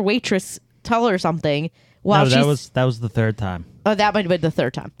another waitress tell her something while No, that was the third time. Oh, that might have been the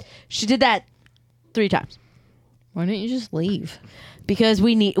third time. She did that 3 times. Why don't you just leave? Because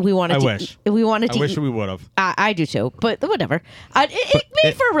we wanted I to wish. we wanted I to wish eat. we would have. I do too, but whatever. It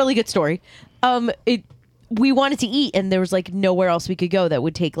made for a really good story. We wanted to eat, and there was like nowhere else we could go that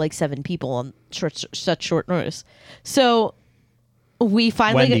would take like 7 people on such short notice. So we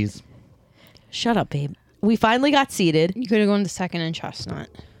finally Wendy's. Shut up, babe. We finally got seated. You could have gone to Second and Chestnut.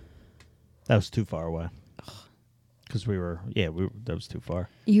 That was too far away. Because that was too far.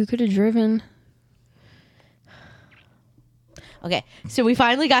 You could have driven. Okay, so we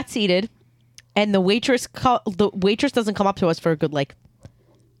finally got seated, and the waitress doesn't come up to us for a good like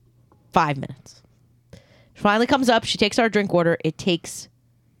 5 minutes. She finally comes up. She takes our drink order. It takes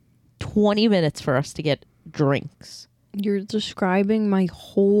 20 minutes for us to get drinks. You're describing my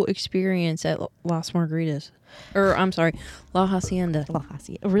whole experience at Las Margaritas. Or, I'm sorry, La Hacienda.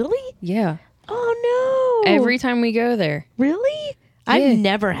 Really? Yeah. Oh, no. Every time we go there. Really? Yeah. I've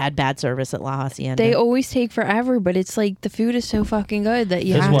never had bad service at La Hacienda. They always take forever, but it's like the food is so fucking good that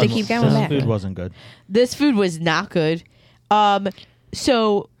you have to keep going This back. food wasn't good. This food was not good.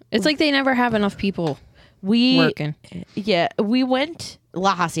 So It's like they never have enough people we working. Yeah, we went.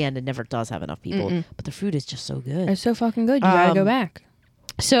 La Hacienda never does have enough people, but the food is just so good. It's so fucking good. You gotta go back.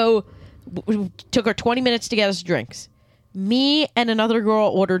 So we took her 20 minutes to get us drinks. Me and another girl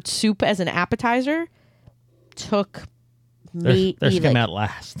ordered soup as an appetizer. Took Theirs maybe came out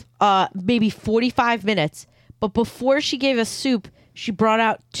last. maybe 45 minutes. But before she gave us soup, she brought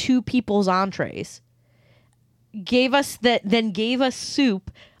out 2 people's entrees. Gave us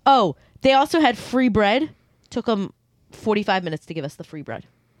soup. Oh, they also had free bread. Took them 45 minutes to give us the free bread.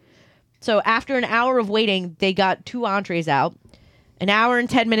 So after an hour of waiting, they got 2 entrees out. An hour and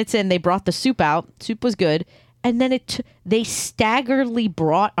 10 minutes in, they brought the soup out. Soup was good. And then they staggeringly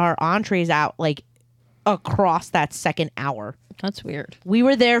brought our entrees out like across that second hour. That's weird. We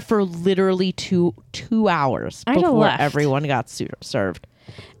were there for literally two hours I'd have before left. everyone got served.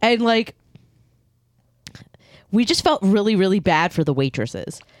 And like, we just felt really, really bad for the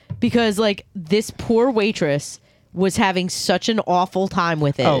waitresses because like this poor waitress was having such an awful time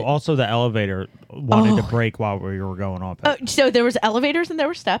with it. Oh, also the elevator wanted to break while we were going up. So there was elevators and there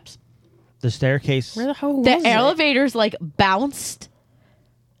were steps. The staircase Where the hell was The it? elevators like bounced.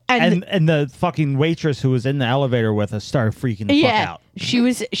 and the fucking waitress who was in the elevator with us started freaking the fuck out.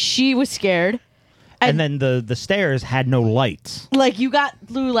 she was scared. And then the stairs had no lights. Like you got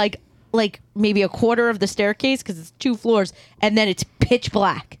through like maybe a quarter of the staircase because it's 2 floors, and then it's pitch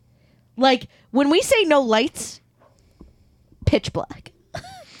black. Like when we say no lights, pitch black.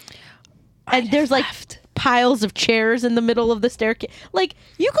 And there's like piles of chairs in the middle of the staircase. Like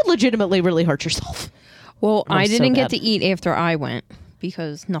you could legitimately really hurt yourself. Well, I so didn't get bad. to eat after I went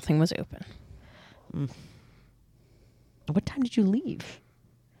because nothing was open. What time did you leave?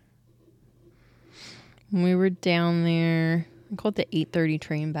 When we were down there, I called the 8:30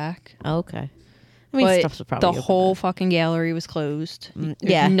 train back. Oh, okay. I mean, But stuff's probably the open whole then. fucking gallery was closed. There's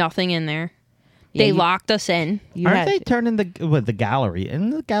yeah. nothing in there. Yeah, They you- locked us in. You Aren't had they to. turning the gallery? Isn't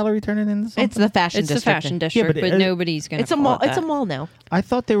the gallery turning into something? It's the fashion It's the district. fashion district, but but it- nobody's gonna. It's a call mall. it It's a that. mall now. I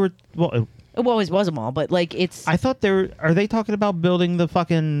thought they were. Well, It always was a mall, but like it's I thought are they talking about building the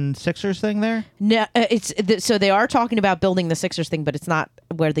fucking Sixers thing there? no, so they are talking about building the Sixers thing, but it's not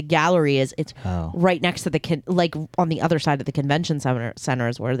where the gallery is. It's Oh. right next to the like on the other side of the convention center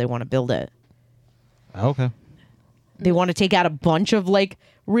is where they want to build it. Okay. They want to take out a bunch of like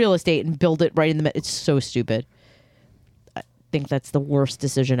real estate and build it right in the middle. It's so stupid. I think that's the worst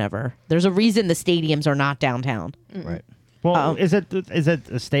decision ever. There's a reason the stadiums are not downtown. Right. Well, is it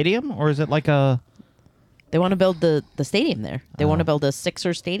a stadium or is it like a? They want to build the stadium there. They want to build a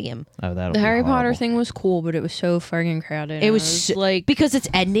Sixers stadium. Oh, that'll The be Harry Potter horrible. thing was cool, but it was so fucking crowded. It and was I so- like because it's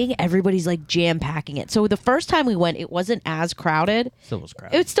ending. Everybody's like jam packing it. So the first time we went, it wasn't as crowded. Still was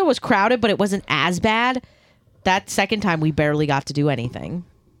crowded. It still was crowded, but it wasn't as bad. That second time, we barely got to do anything.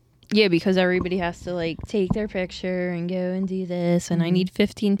 yeah, because everybody has to like take their picture and go and do this, and I need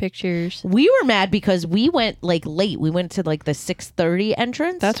 15 pictures. We were mad because we went like late. We went to like the 6:30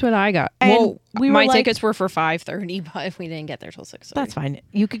 entrance. That's what I got. And Well, we were my like- tickets were for 5:30, but we didn't get there till 6:30. That's fine.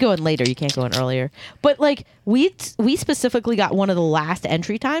 You could go in later. You can't go in earlier. But like we specifically got one of the last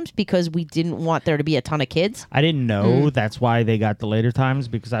entry times because we didn't want there to be a ton of kids. I didn't know that's why they got the later times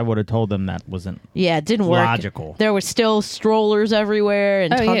because I would have told them that wasn't. Yeah, it didn't work. Logical. There were still strollers everywhere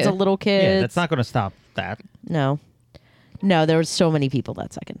and Oh, tons yeah. of little kids. Yeah, that's not going to stop that. No, there were so many people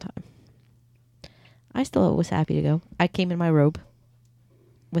that second time. I still was happy to go. I came in my robe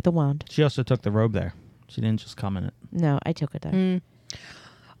with a wand. She also took the robe there. She didn't just come in it. No, I took it there.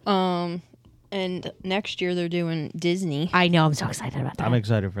 And next year they're doing Disney. I know. I'm so excited about that. I'm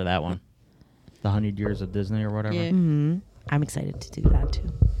excited for that one. The 100 Years of Disney or whatever. Yeah. I'm excited to do that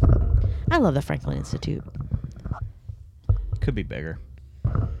too. I love the Franklin Institute. Could be bigger.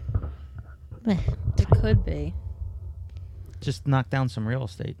 Eh, It could be. Just knock down some real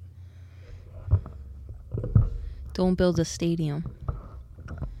estate. Don't build a stadium.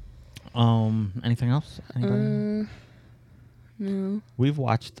 Anything else? Anybody? No, We've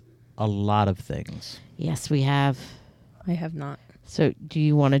watched a lot of things. Yes, we have. I have not. So, do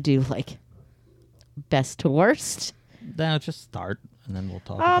you want to do like best to worst? Now just start and then we'll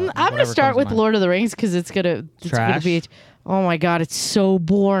talk. I'm gonna start with Lord of the Rings because it's gonna Trash? be. Oh my god, it's so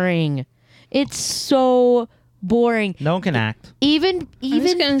boring. It's so boring. No one can act. Even I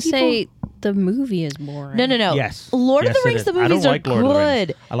was gonna people- say the movie is boring. no. Yes. Lord Yes, of the it Rings. is. The I don't movies like are Lord of the Rings.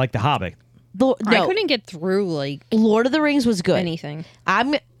 good. I like The Hobbit. I No, couldn't get through like Lord of the Rings was good. anything.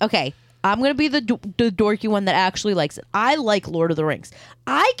 I'm okay. I'm gonna be the dorky one that actually likes it. I like Lord of the Rings.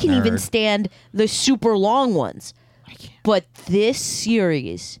 I can even Nerd. stand the super long ones, I can't. but this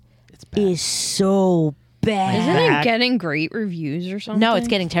series It's bad. is so bad. Isn't Bad. it getting great reviews or something? No, it's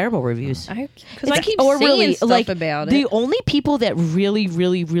getting terrible reviews. Because I keep or seeing really stuff like about the it. only people that really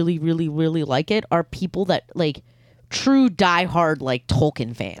like it are people that like true diehard like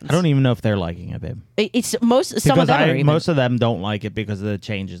Tolkien fans. I don't even know if they're liking it, babe. It's most some Because of them are even. most of them don't like it because of the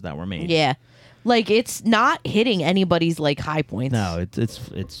changes that were made. Yeah, like it's not hitting anybody's like high points. No,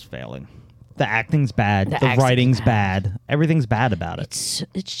 it's failing. The acting's bad. The The, acting's writing's bad. Everything's bad about it.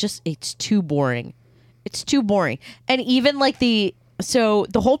 It's too boring. It's too boring. And even like the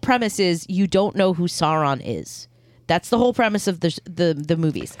whole premise is you don't know who Sauron is. That's the whole premise of the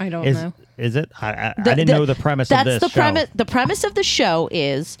movies. I don't Is know. is it? I didn't know the premise of this the show. premise. The premise of the show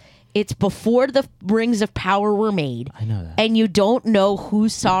is it's before the Rings of Power were made. I know that. And you don't know who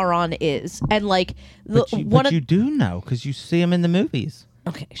Sauron is. And like But you do know because you see him in the movies.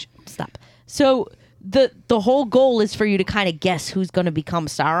 Okay, stop. So the whole goal is for you to kind of guess who's going to become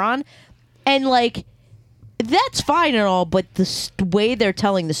Sauron, and like that's fine and all, but the way they're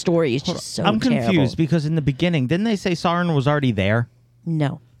telling the story is just so I'm terrible. confused because in the beginning, didn't they say Sauron was already there?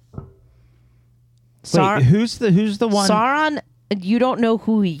 No. Wait, who's the one? Sauron, you don't know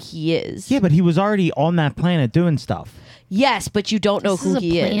who he is. Yeah, but he was already on that planet doing stuff. Yes, but you don't know This who is a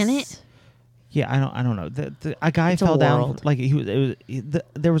he planet? is. Yeah, I don't know. A guy It's a fell down. world. Like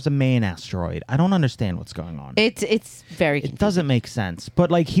there was a main asteroid. I don't understand what's going on. It's very It confusing. doesn't make sense. But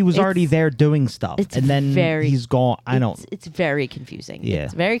like he was already It's- there doing stuff, it's and then very- he's gone. I don't. It's very confusing. Yeah.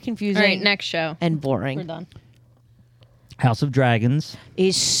 It's very confusing. All right, next show. and We're boring. done. House of Dragons.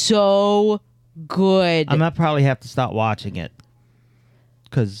 Is so good. I might probably have to stop watching it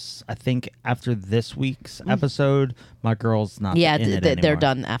because I think after this week's episode, my girl's not. yeah, in it they're anymore.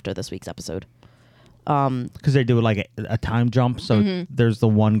 done after this week's episode. Because they do like a time jump. So there's the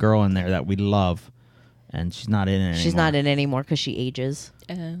one girl in there that we love, and she's not in it anymore. She's not in anymore because she ages.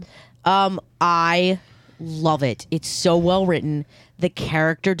 Oh. I love it. It's so well written. The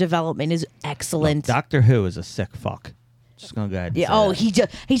character development is excellent. Doctor Who is a sick fuck. Just gonna go ahead. And Yeah, say oh,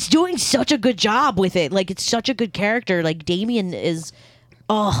 that. he's doing such a good job with it. Like it's such a good character. Like Damien is,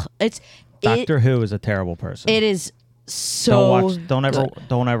 Doctor Who is a terrible person. It is so. Don't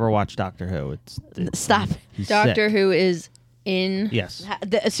ever watch Doctor Who. Stop. He's Doctor sick. Who is in. Yes.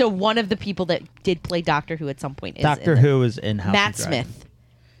 So one of the people that did play Doctor Who at some point is Doctor Who is in House Matt of Dragon. Smith.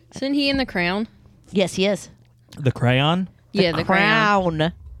 Isn't he in The Crown? Yes, he is. The Crayon. Yeah, The Crown.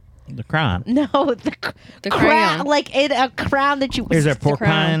 Crown. The Crown. No, the The crown, crayon. like in a crown that you. There's a pork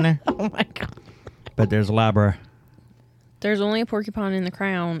Crown. pie in there, Oh my god. but there's a Labra. There's only a porcupine in The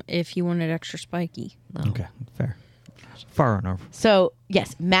Crown if you want it extra spiky. Okay, fair. Far enough. So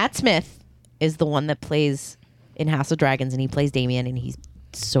yes, Matt Smith is the one that plays in House of Dragons, and he plays Damien, and he's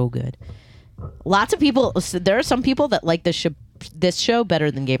so good. Lots of people. So there are some people that like this show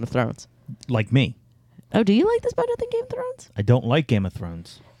better than Game of Thrones. Like me. Oh, do you like this better than Game of Thrones? I don't like Game of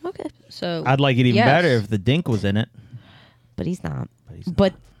Thrones. Okay, So I'd like it even yes. better if the Dink was in it. but he's not. But he's not.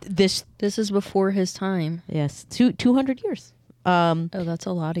 But this, This is before his time. yes, 200 years. Oh, that's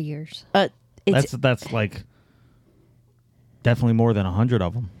a lot of years. It's That's like definitely more than 100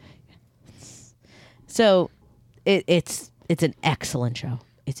 of them. so it's an excellent show.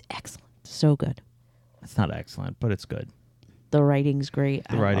 It's excellent, so good. It's not excellent, but it's good. The writing's great.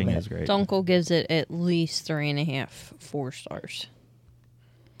 The writing is great. Dunkel gives it at least 3.5, 4 stars.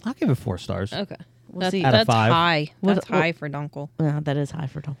 I'll give it 4 stars. Okay. We'll see. Out of That's 5. high. What- That's high for Dunkel. Yeah, that is high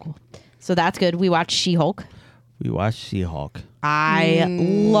for Dunkel. So that's good. We watched She-Hulk. We watched She-Hulk. I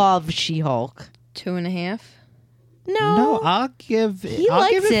love She-Hulk. 2.5. No, I'll give it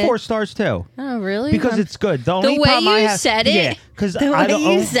likes it. 4 stars too. Oh, really? Because it's good. The only way problem I you have, said it- yeah, because the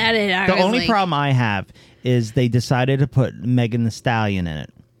way you said it, I the was only like- problem I have is they decided to put Megan Thee Stallion in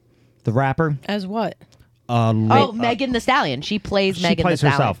it, the rapper. As what? Megan Thee Stallion. She plays She Megan plays Thee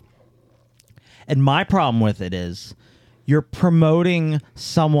Stallion. herself. And my problem with it is, you're promoting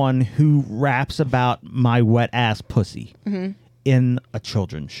someone who raps about my wet ass pussy Mm-hmm. in a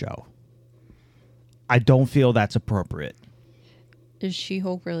children's show. I don't feel that's appropriate. Is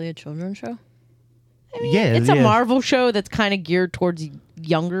She-Hulk really a children's show? Yeah, It's a yeah. Marvel show that's kind of geared towards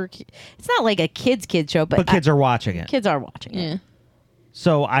younger. It's not like a kids show, but But kids are watching it. kids are watching it. Yeah.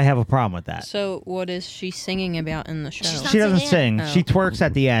 So I have a problem with that. So what is she singing about in the show? She doesn't sing. Oh. She twerks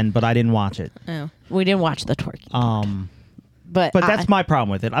at the end, but I didn't watch it. Oh. We didn't watch the twerking, but But that's my problem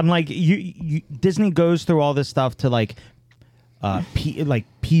with it. I'm like, you Disney goes through all this stuff to like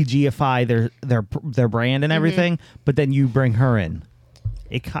PGify their brand and everything, but then you bring her in.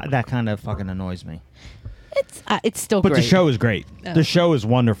 That kind of fucking annoys me. it's still But great. the show is great. Oh. The show is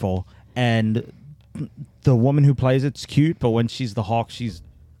wonderful, and the woman who plays it's cute. But when she's the Hawk, she's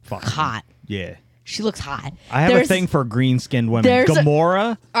fucking hot. Yeah, She looks hot. I have a thing for green-skinned women. there's a-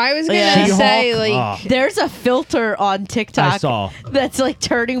 Gamora. I was gonna Yeah. say She-Hulk? like There's a filter on TikTok I saw. that's like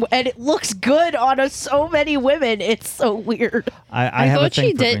turning, and it looks good on so many women. It's so weird. I I have a thought thing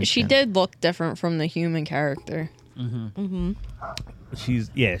she for did. green She skin. did look different from the human character. She's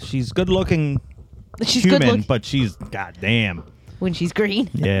good looking. She's human, good looking but she's goddamn. when she's green.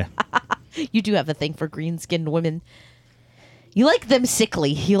 Yeah. You do have a thing for green skinned women. You like them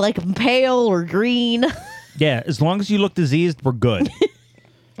sickly. You like them pale or green. Yeah, as long as you look diseased, we're good.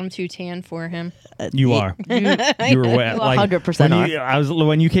 I'm too tan for him. You are. You were wet. You Like 100%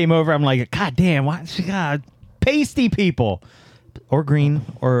 when you came over, I'm like, God damn, why she got pasty people, or green,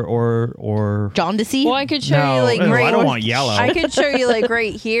 or Jaundicey. Well, I could show no, you like ew, right. I don't want yellow. I could show you like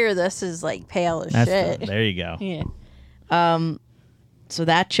right here. This is like pale as shit. There you go. Yeah. So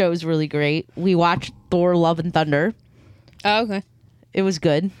that show's really great. We watched Thor: Love and Thunder. Oh, okay. It was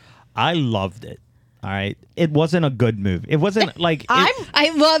good. I loved it. All right, it wasn't a good movie. It wasn't like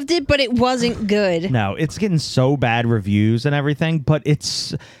I loved it, but it wasn't good. no, it's getting so bad reviews and everything. But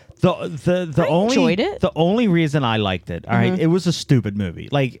it's the only enjoyed it. the only reason I liked it. All right, it was a stupid movie.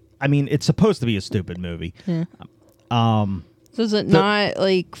 Like I mean, it's supposed to be a stupid movie. Does it not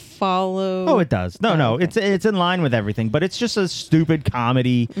like follow? Oh, it does. No, okay. it's in line with everything, but it's just a stupid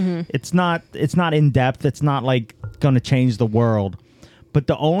comedy. It's not in depth. It's not like going to change the world. But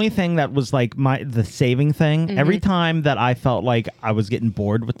the only thing that was like the saving thing, every time that I felt like I was getting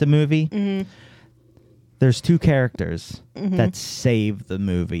bored with the movie, there's two characters that save the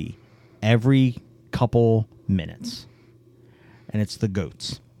movie every couple minutes. And it's the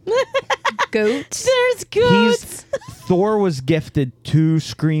goats. Goats. There's goats. Thor was gifted 2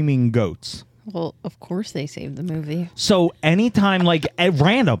 screaming goats. Well, of course they saved the movie. So anytime, like at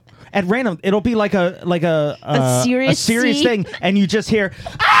random, it'll be like a serious thing, and you just hear,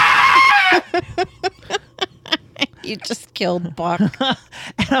 You just killed Buck. And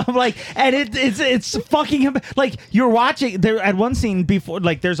I'm like, and it's fucking like you're watching there at one scene before,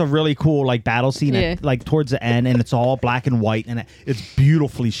 like there's a really cool like battle scene at, like towards the end, and it's all black and white, and it's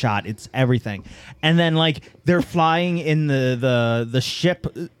beautifully shot. It's everything, and then like they're flying in the ship.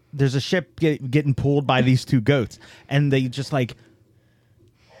 There's a ship getting pulled by these two goats, and they just like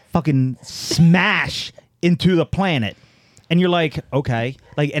fucking smash into the planet, and you're like, okay,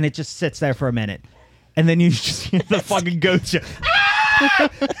 like, and it just sits there for a minute. And then you just hear the fucking goats. And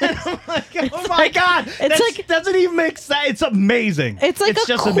I'm like, oh my God. It's like, doesn't even make sense. It's amazing. It's like a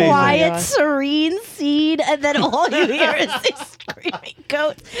just quiet, amazing. serene scene, and then all you hear is these screaming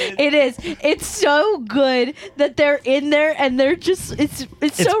goats. It is. It's so good that they're in there, and they're just. It's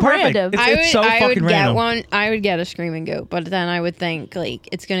so perfect. random. It's so I would fucking get random. one. I would get a screaming goat, but then I would think like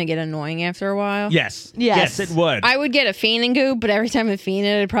it's gonna get annoying after a while. Yes. Yes. Yes, it would. I would get a fainting goat, but every time it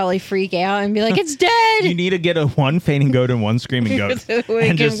fainted, I'd probably freak out and be like, "It's dead." You need to get one fainting goat and one screaming goat. So we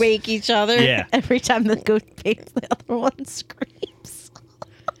And can just- wake each other. Yeah. Every time the goat faints, the other one screams.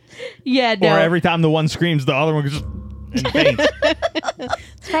 Yeah, no. Or every time the one screams, the other one just and faints.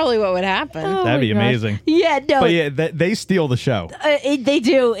 It's probably what would happen. Oh That'd my be gosh. amazing. Yeah, no. But yeah, they steal the show. They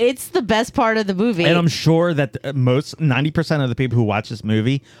do. It's the best part of the movie. And I'm sure that most 90% of the people who watch this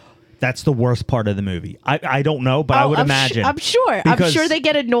movie, that's the worst part of the movie. I don't know, but I would imagine. I'm sure. I'm sure they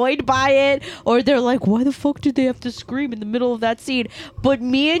get annoyed by it, or they're like, "Why the fuck did they have to scream in the middle of that scene?" But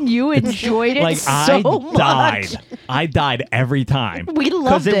me and you enjoyed it like so I much. died. I died every time. We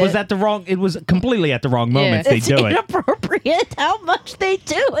loved it was it. at the wrong. It was completely at the wrong moments. They It's do it. inappropriate how much they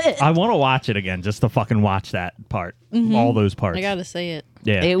do it. I want to watch it again just to fucking watch that part. All those parts. I gotta say it.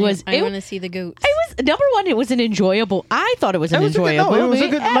 yeah. It was. I It, want to see the goats. it was number one. It was an enjoyable. I thought it was an It was a good- enjoyable. no, it was a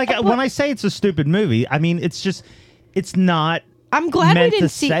movie. good. Like when I say it's a stupid movie, I mean it's just. It's not. I'm glad meant we didn't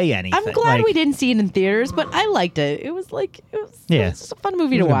to see. say anything. I'm glad Like- we didn't see it in theaters, but I liked it. It was Yeah. it's a fun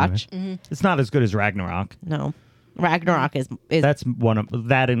movie It to was a good watch. movie. It's not as good as Ragnarok. No, Ragnarok is That's one of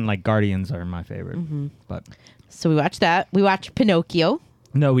that and like Guardians are my favorite. But so we watched that. We watched Pinocchio.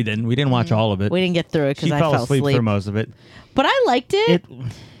 no, we didn't. We didn't watch all of it. We didn't get through it She because I fell fell asleep asleep. for most of it. But I liked it.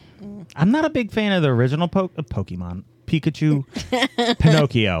 I'm not a big fan of the original Pokemon. Pikachu,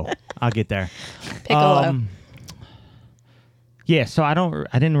 Pinocchio. I'll get there. Piccolo. Yeah, so I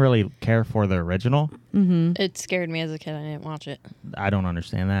didn't really care for the original. It scared me as a kid. I didn't watch it. I don't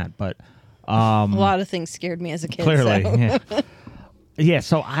understand that, but A lot of things scared me as a kid. clearly, so. yeah. Yeah,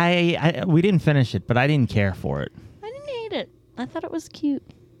 so we didn't finish it, but I didn't care for it. I didn't hate it. I thought it was cute.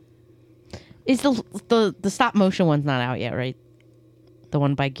 Is the stop motion one's not out yet, right? The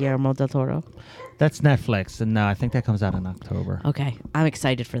one by Guillermo del Toro. That's Netflix, and I think that comes out in October. Okay, I'm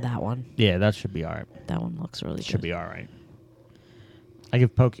excited for that one. Yeah, that should be all right. That one looks really Should good. be all right. I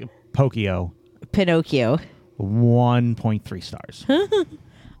give Pokio Pinocchio. 1.3 stars.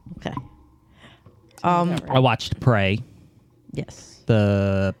 Okay. I watched Prey, Yes.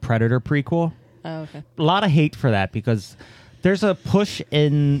 the Predator prequel. Oh, okay. A lot of hate for that because there's a push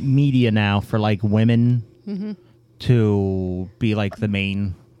in media now for like women to be like the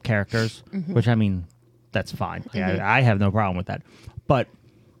main characters, which I mean, that's fine. I have no problem with that. But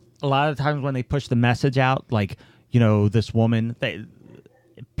a lot of times when they push the message out, like, this woman,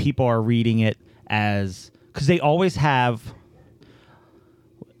 people are reading it as, because they always have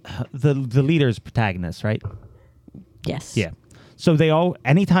the leader's protagonist, right? Yes. Yeah. So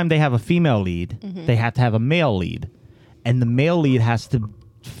anytime they have a female lead, they have to have a male lead. And the male lead has to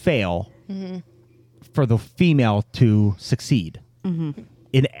fail for the female to succeed.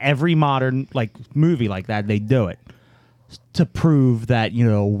 In every modern movie like that, they do it to prove that,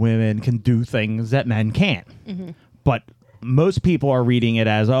 women can do things that men can't. But most people are reading it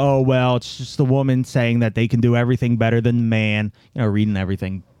as, oh, well, it's just the woman saying that they can do everything better than the man, reading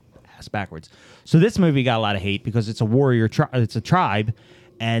everything ass backwards. So this movie got a lot of hate because it's a warrior it's a tribe,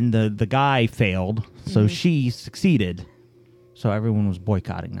 and the guy failed, so she succeeded. So everyone was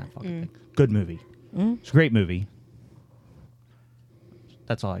boycotting that fucking thing. Good movie. It's a great movie.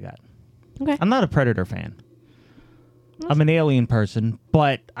 That's all I got. Okay. I'm not a Predator fan. I'm an Alien person,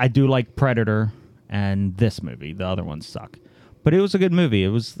 but I do like Predator and this movie. The other ones suck. But it was a good movie. It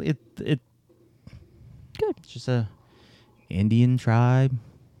was good. It's just a Indian tribe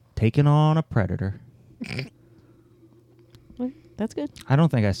taking on a predator. That's good. I don't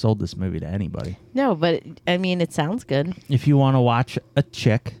think I sold this movie to anybody. No, but I mean, it sounds good. If you want to watch a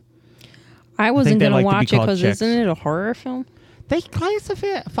chick, I wasn't they going like to to be watch it called because chicks. isn't it a horror film? they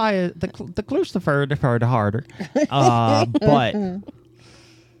classify the Lucifer to harder.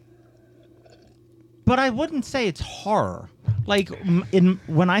 But I wouldn't say it's horror. like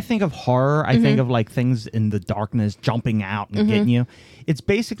when I think of horror, I think of like things in the darkness jumping out and getting you. It's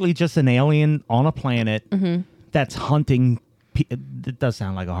basically just an alien on a planet that's hunting. It does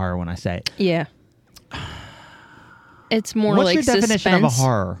sound like a horror when I say it. Yeah. It's more What's like your definition suspense. of a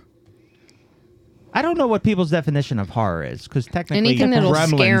horror? I don't know what people's definition of horror is because technically, Anything that'll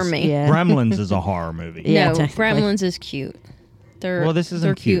scare me. Yeah. Gremlins is a horror movie. Yeah, No, technically. Gremlins is cute. They're This isn't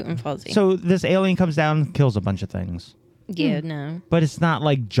they're cute and fuzzy. So this alien comes down and kills a bunch of things, yeah, no. but it's not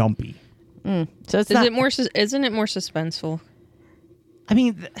like jumpy. So it's Is not, it more? Isn't it more suspenseful? I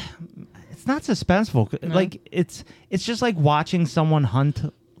mean, it's not suspenseful. Like it's just like watching someone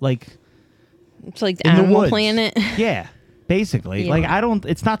hunt like It's like in the Animal woods. Planet. Yeah, basically. Yeah. Like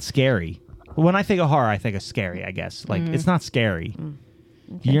it's not scary. When I think of horror, I think of scary. I guess like it's not scary.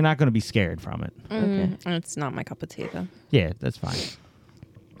 You're not going to be scared from it. It's not my cup of tea though. Yeah, that's fine.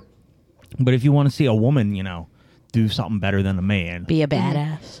 But if you want to see a woman, do something better than a man, be a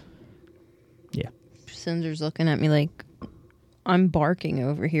badass. yeah, Cinder's looking at me like I'm barking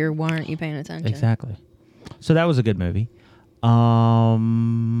over here. Why aren't you paying attention? exactly. So that was a good movie.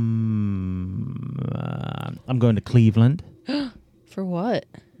 I'm going to Cleveland, For what?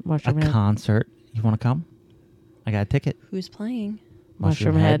 Mushroom a Head. concert. You want to come? I got a ticket. Who's playing?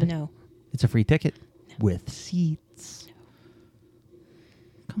 Mushroom Head. No. It's a free ticket with seats.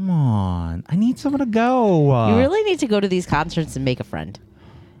 Come on. I need someone to go. You really need to go to these concerts and make a friend.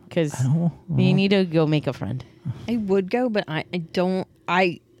 Because I don't- you need to go make a friend. I would go, but I don't.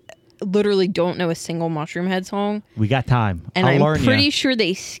 I literally don't know a single Mushroom Head song, We got time. and I'll I'm learn pretty ya. sure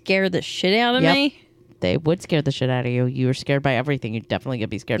they scare the shit out of Yep. me. They would scare the shit out of you. You were scared by everything. You're definitely going to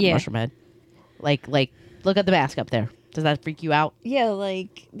be scared Yeah. of Mushroom Head. Like, look at the mask up there. Does that freak you out? Yeah,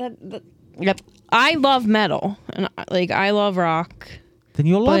 like that. Yep. I love metal, and I love rock. Then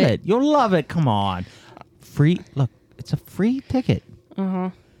you'll love But- it. You'll love it. Come on. Free. Look, it's a free ticket.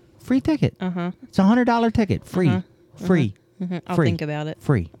 Free ticket. It's a $100 ticket. Free. Free. I'll Free. think about it.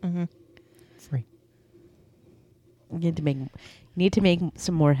 Free. Free. You need to make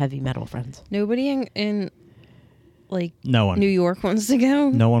some more heavy metal friends. Nobody in like No one. New York wants to go.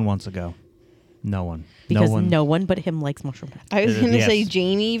 No one wants to go. No one. Because no one. no one but him likes Mushroom Head. I was going to Yes. say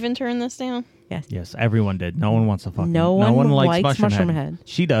Jamie even turned this down. Yes. Yes, everyone did. No one wants to fucking. No no one one likes likes Mushroom Mushroom Head. Head.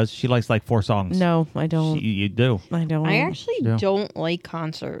 She does. She likes like 4 songs. No, I don't. You do. I don't. I actually Yeah. don't like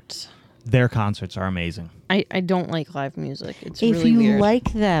concerts. Their concerts are amazing. I don't like live music. It's if really you weird.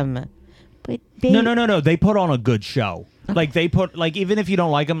 like them, but they, No. They put on a good show. Like they put like even if you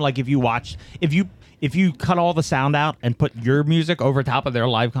don't like them, like if you cut all the sound out and put your music over top of their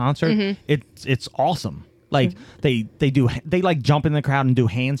live concert, it's awesome. Like they like jump in the crowd and do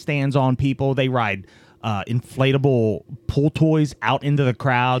handstands on people. They ride inflatable pool toys out into the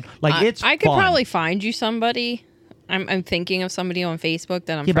crowd. Like it's I could fun. probably find you somebody. I'm thinking of somebody on Facebook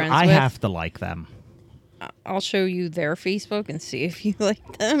that I'm Yeah, but friends I with. have to like them. I'll show you their Facebook and see if you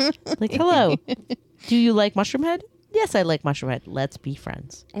like them. like, hello, do you like Mushroom Head? Yes, I like Mushroom Head. Let's be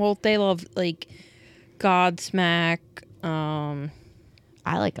friends. Well, they love like Godsmack,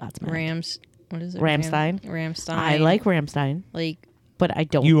 I like Godsmack. Rams. What is it? Ramstein. Ramstein. I like Ramstein, like but I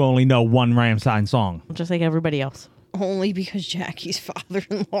don't. You only know one Rammstein song. Just like everybody else. only because Jackie's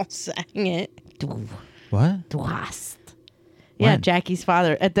father-in-law sang it. What? Du hast. Yeah, When? Jackie's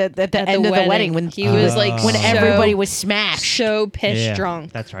father at the At end of the wedding when he was like when so, everybody was smashed. so pissed Yeah,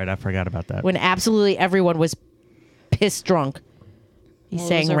 drunk. That's right. I forgot about that. When absolutely everyone was pissed drunk. He Well,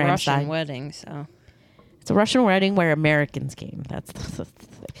 sang it was a Russian Ramstein. wedding, so It's a Russian wedding where Americans came. That's the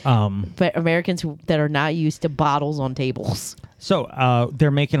thing. But Americans that are not used to bottles on tables. So they're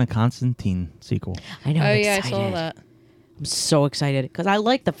making a Constantine sequel. I know. oh I'm yeah, I excited. saw that. I'm so excited because I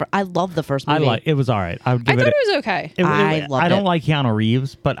like I love the first movie. It was all right. I would I give thought it. it was okay. I loved I don't it. like Keanu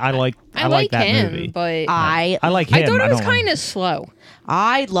Reeves, but I like like that him, movie. but I I like him. I thought it was don't like- kind of slow.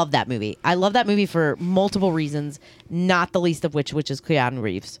 I love that movie. I love that movie for multiple reasons, not the least of which is Keanu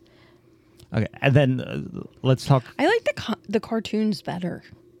Reeves. Okay, and then let's talk. I like the cartoons better.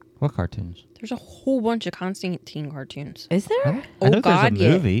 What cartoons? There's a whole bunch of Constantine cartoons. Is there? I know God, there's yeah.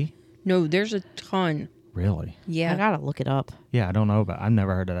 a movie. No, there's a ton. Really? Yeah. I gotta look it up. Yeah, I don't know about. I've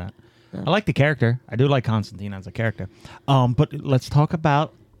never heard of that. I like the character. I do like Constantine as a character. But let's talk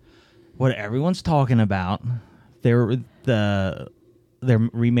about what everyone's talking about. They're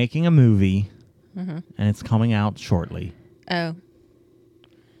remaking a movie, and it's coming out shortly. Oh.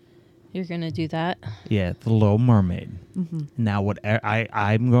 You're going to do that? Yeah, The Little Mermaid. Now, what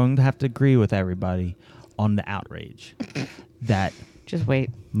I'm going to have to agree with everybody on the outrage that Just wait.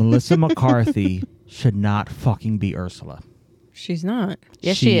 Melissa McCarthy should not fucking be Ursula. She's not.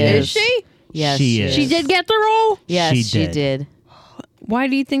 Yes, she is. Is she? Yes, She is. She did get the role? Yes, She she did. did. Why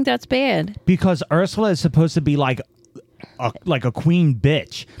do you think that's bad? Because Ursula is supposed to be like a queen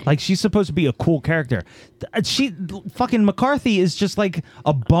bitch. Like she's supposed to be a cool character. She fucking McCarthy is just like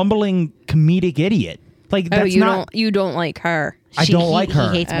a bumbling comedic idiot. Like Oh, that's you don't like her. I don't like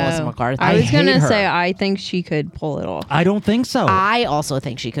her. He hates Melissa Oh. McCarthy. I I was gonna hate her. say I think she could pull it off. I don't think so. I also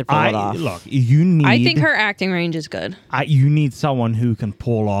think she could pull it off. Look. You need. I think her acting range is good. You need someone who can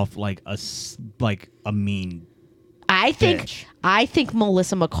pull off like a mean. I think bitch. I think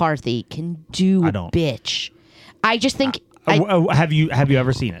Melissa McCarthy can do I don't. bitch. I just think Have you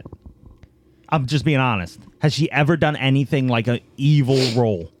ever seen it? I'm just being honest. Has she ever done anything like an evil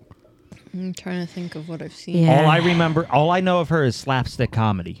role? I'm trying to think of what I've seen. Yeah. All I know of her is slapstick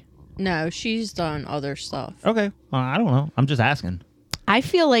comedy. No, she's done other stuff. Okay, well, I don't know. I'm just asking. I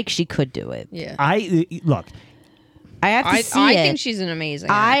feel like she could do it. Yeah. Look. I have to see I it. think she's an amazing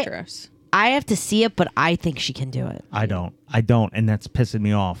I- actress. I have to see it, but I think she can do it. I don't, and that's pissing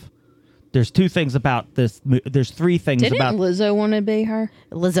me off. There's two things about this. There's three things Didn't about. Lizzo want to be her?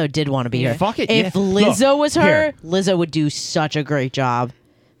 Lizzo did want to be her. Fuck it, If yeah. Lizzo Look, was her, here. Lizzo would do such a great job.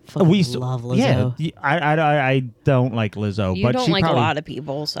 Fucking love Lizzo. Yeah, I don't like Lizzo, You but don't she like probably, a lot of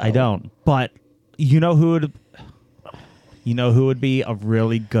people, so I don't, but you know who would be a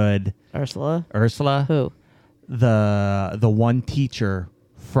really good Ursula? Ursula? Who? The one teacher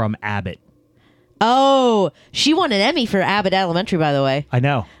from Abbott. Oh, she won an Emmy for Abbott Elementary, by the way. I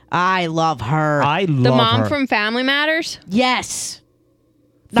know. I love her. I love The mom her. from Family Matters. Yes.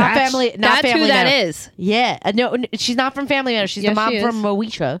 Not That's- family. Not That's family who that Matters. is. Yeah. No, she's not from Family Matters. She's Yes, the mom she is. from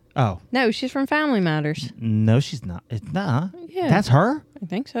Moesha. Oh No, she's from Family Matters. no, she's not. Nah, Yeah. that's her. I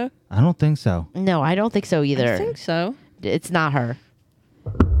think so. I don't think so. No, I don't think so either. I think so. It's not her.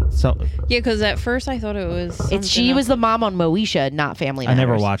 So Yeah, because at first I thought it was. It's she something was else. the mom on Moesha, not Family I Matters.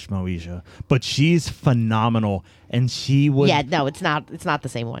 never watched Moesha, but she's phenomenal, and she would. Yeah, no, it's not. It's not the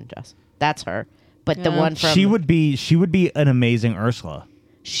same one, Jess. That's her. But the Yeah. one from She would be an amazing Ursula.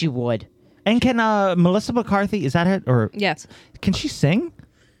 She would. And can Melissa McCarthy, is that it, or Yes. can she sing?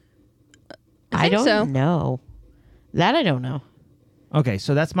 I think don't so. know. That I don't know. Okay,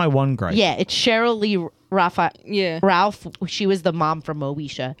 so that's my one gripe. Yeah, it's Cheryl Lee Yeah. Ralph. She was the mom from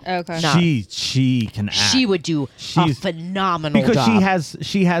Moesha. Okay. No. She can act. She would do a She's- phenomenal because job.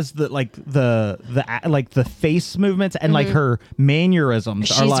 she has the the face movements and like her mannerisms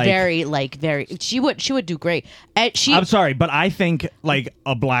are She's like very. She would do great. And she. I'm sorry, but I think like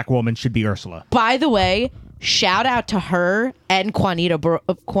a black woman should be Ursula. By the way, shout out to her and Juanita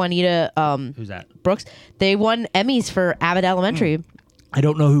Who's that? Brooks. They won Emmys for Abbott Elementary. I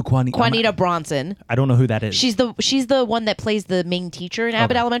don't know who Juanita Bronson. I don't know who that is. She's the one that plays the main teacher in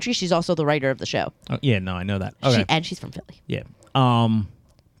Abbott Okay. Elementary. She's also the writer of the show. Oh, yeah, no, I know that. Okay. And she's from Philly. Yeah.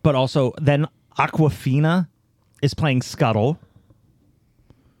 But also then Aquafina is playing Scuttle,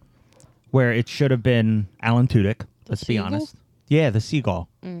 where it should have been Alan Tudyk. Let's be seagull? honest. Yeah, the seagull.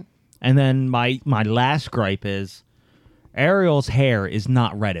 And then my last gripe is Ariel's hair is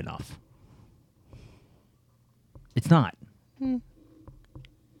not red enough. It's not.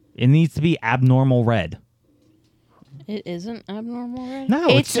 It needs to be abnormal red. It isn't abnormal red. No,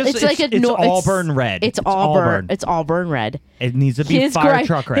 it's just like it's auburn red. It's auburn. It's auburn red. It needs to be fire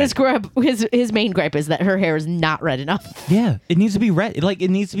truck red. His main gripe is that her hair is not red enough. Yeah, it needs to be red. Like it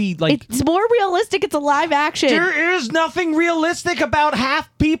needs to be like. It's more realistic. It's a live action There is nothing realistic about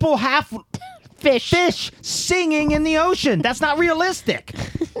half people, half fish singing in the ocean. That's not realistic.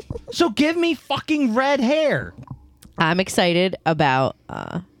 So give me fucking red hair. I'm excited about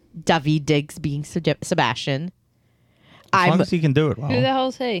David Diggs being Sebastian. As long as he can do it well. Who the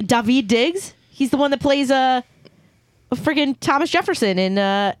hell's he? David Diggs. He's the one that plays friggin' Thomas Jefferson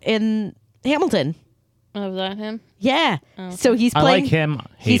in Hamilton. Oh, was that him? Yeah. Oh. So he's I playing. like him.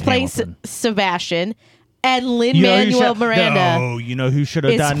 He's Hate playing Hamilton. Sebastian, and Lin You know who Manuel should- Miranda No, you know who should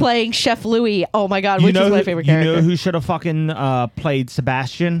have is done. playing Chef Louis. Oh my god, you which know is my who- favorite You character. know who should have fucking played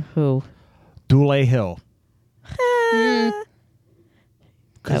Sebastian? Who? Dule Hill. Oh.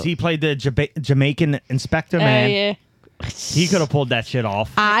 Because he played the Jamaican inspector man. yeah. He could have pulled that shit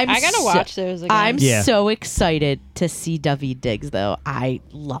off. I gotta watch those again. I'm Yeah. so excited to see David Diggs, though. I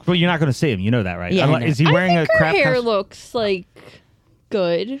love. Well, you're not going to see him. You know that, right? Yeah, I know. Is he wearing I a think crap her hair costume? looks like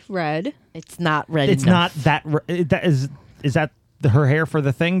good red. It's not red. It's enough. not that is that her hair for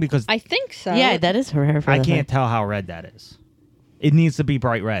the thing? Because I think so. Yeah, that is her hair. For I the can't thing. tell how red that is. It needs to be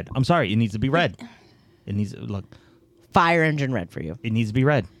bright red. I'm sorry, it needs to be red. It needs look. Fire engine red for you. It needs to be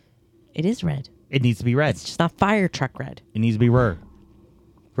red. It is red. It needs to be red. It's just not fire truck red. It needs to be rare.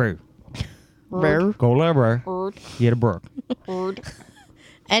 Rare. Rare. Go rare. Bird, Yeah, the brook. bird.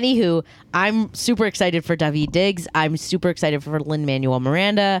 Anywho, I'm super excited for Daveed Diggs. I'm super excited for Lin-Manuel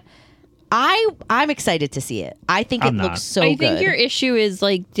Miranda. I'm excited to see it. I think I'm it not. looks so I good. think your issue is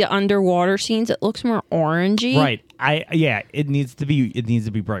like the underwater scenes. It looks more orangey. Right. It needs to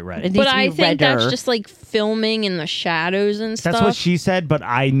be bright red. It needs But to be I think that's redder. just like filming in the shadows and stuff. That's what she said, but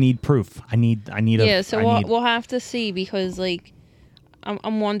I need proof. I need We'll have to see because like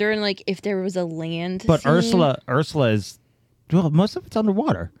I'm wondering like if there was a land. But scene. Ursula is most of it's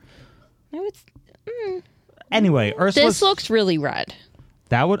underwater. No, it's Anyway, Ursula this looks really red.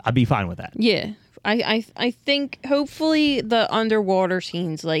 I'd be fine with that. Yeah, I think hopefully the underwater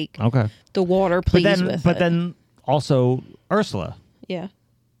scenes like Okay. the water plays with it. then also Ursula. Yeah,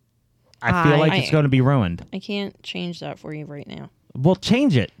 I feel like it's I- going to be ruined. I can't change that for you right now. Well,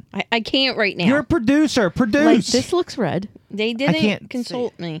 change it. I can't right now. You're a producer. Produce. like this looks red. They can't didn't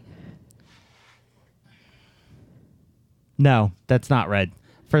consult me. No, that's not red.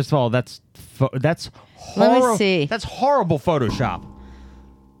 First of all, that's Let me horrible. see. That's horrible Photoshop.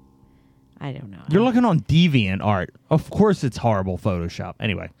 I don't know. You're looking on Deviant Art. Of course, it's horrible Photoshop.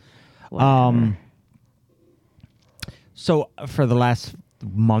 Anyway, Whatever. so for the last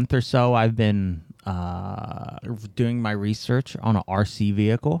month or so, I've been doing my research on an RC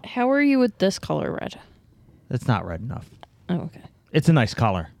vehicle. How are you with this color red? It's not red enough. Oh, okay. It's a nice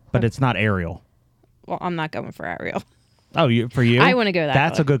color, but it's not Ariel. Well, I'm not going for Ariel. Oh, for you? I wanna go that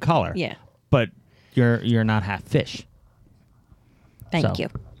That's color. a good color. Yeah. But you're not half fish. Thank So, you.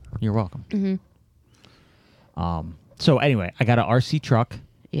 You're welcome. Mm-hmm. So anyway, I got an RC truck.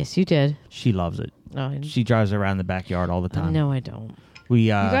 Yes, you did. She loves it. No, She drives around the backyard all the time. no, I don't. We You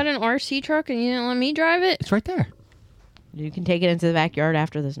got an RC truck and you didn't let me drive it? it's right there. You can take it into the backyard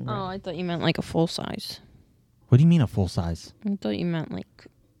after this. Oh, I thought you meant like a full size. What do you mean a full size? I thought you meant like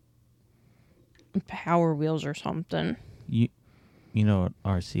Power Wheels or something. You know what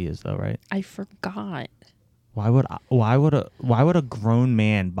RC is though, right? I forgot. Why would a grown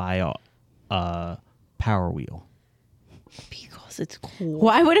man buy a Power Wheel? Because it's cool.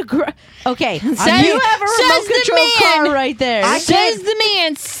 Why would okay? Says- you have a remote says the control man. car right there. Says the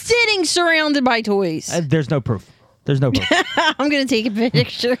man sitting surrounded by toys. There's no proof. There's no proof. I'm going to take a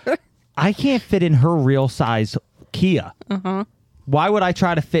picture. I can't fit in her real size Kia. Uh-huh. Why would I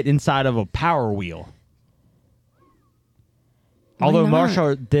try to fit inside of a Power Wheel? Although not?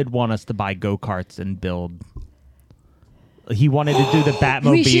 Marshall did want us to buy go-karts and build. He wanted to do the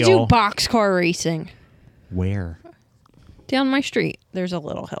Batmobile. We should do boxcar racing. Where? Down my street, there's a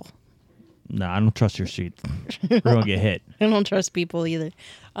little hill. No, I don't trust your street. We're gonna get hit. I don't trust people either.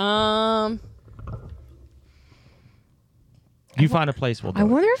 You find a place, we'll do I it.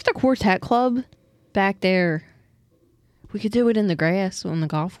 wonder if the Quartet Club back there, we could do it in the grass on the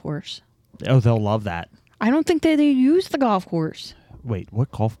golf course. Oh, they'll love that. I don't think they use the golf course. Wait,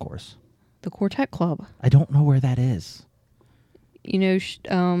 what golf course? The Quartet Club. I don't know where that is. You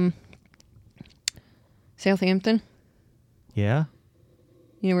know, Southampton. Yeah?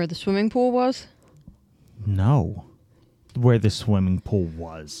 You know where the swimming pool was? No. Where the swimming pool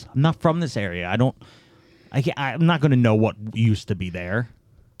was. I'm not from this area. I'm not going to know what used to be there.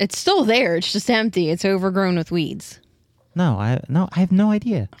 It's still there. It's just empty. It's overgrown with weeds. No, I have no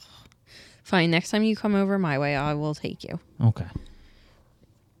idea. Fine. Next time you come over my way, I will take you. Okay.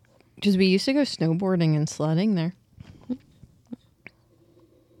 Because we used to go snowboarding and sledding there.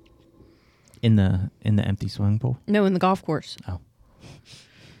 In the empty swimming pool? No, in the golf course.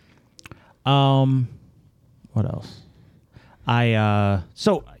 What else?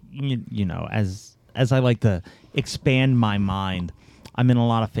 So you know, as I like to expand my mind, I'm in a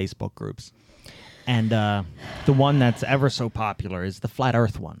lot of Facebook groups. And the one that's ever so popular is the flat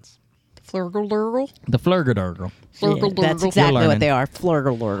earth ones. Flurgle-durgle. The flurgadurgle. That's exactly what they are.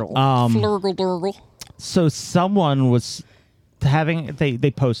 Flurgle-lurgle. Flurgle-durgle. So someone was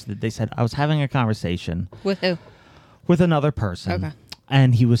they posted, they said, I was having a conversation With who? with another person. Okay.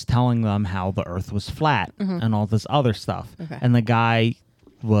 And he was telling them how the earth was flat and all this other stuff. Okay. And the guy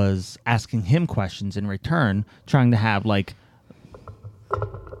was asking him questions in return, trying to have like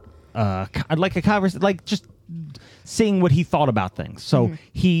a conversation, like just seeing what he thought about things. So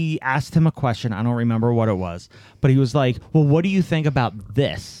he asked him a question. I don't remember what it was, but he was like, well, what do you think about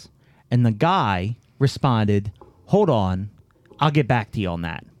this? And the guy responded, hold on, I'll get back to you on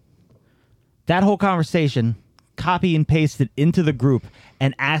that. That whole conversation, copy and pasted into the group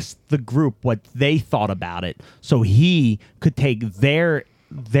and asked the group what they thought about it, so he could take their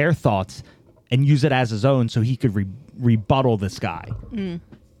thoughts and use it as his own, so he could rebuttal this guy.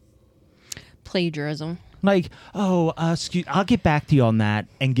 Plagiarism. Like, oh, excuse, I'll get back to you on that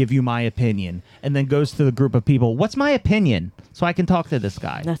and give you my opinion, and then goes to the group of people. What's my opinion? So I can talk to this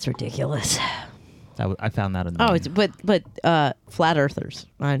guy. That's ridiculous. I found that annoying. Oh, it's but flat earthers.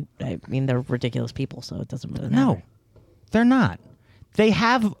 I mean, they're ridiculous people, so it doesn't really matter. No, they're not. They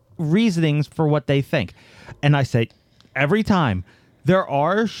have reasonings for what they think. And I say every time, there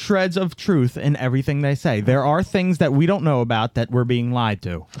are shreds of truth in everything they say. There are things that we don't know about that we're being lied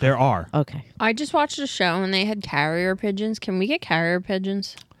to. There are. Okay. I just watched a show and they had carrier pigeons. Can we get carrier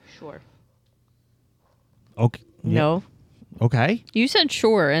pigeons? Sure. Okay. Yeah. No. Okay. You said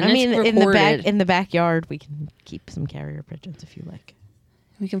sure, and I it's mean, recorded. in the backyard, we can keep some carrier pigeons if you like.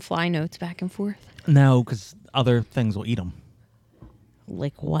 We can fly notes back and forth. No, because other things will eat them.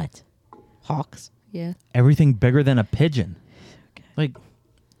 Like what? Hawks. Yeah. Everything bigger than a pigeon. Okay. Like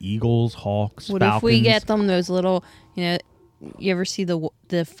eagles, hawks, What falcons. if we get them those little, you ever see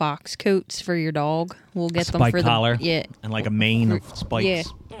the fox coats for your dog? We'll get them spike for collar? the yeah. And like a mane of spikes.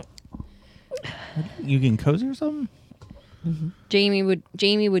 Yeah. You can cozy or something? Jamie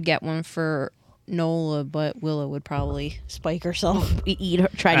would get one for Nola, but Willow would probably spike herself. Eat her.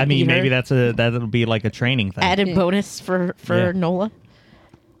 Try to I mean, eat maybe her. that'll be like a training thing. Added Yeah. bonus for Yeah. Nola.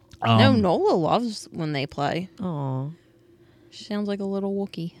 No, Nola loves when they play. Oh. She sounds like a little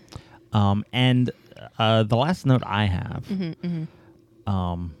Wookiee. And the last note I have,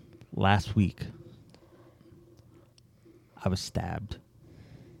 last week, I was stabbed.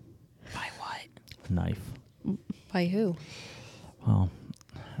 By what? A knife. By who? Well,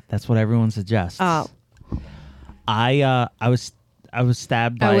 that's what everyone suggests. Oh. I was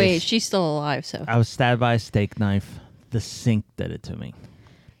stabbed by. Oh wait, she's still alive. So I was stabbed by a steak knife. The sink did it to me.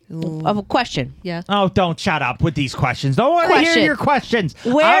 Ooh. Of a question. Yeah. Oh, don't shut up with these questions. Don't want to hear Question. your questions.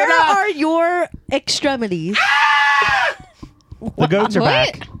 Where Oh, no. are your extremities? The goats are What?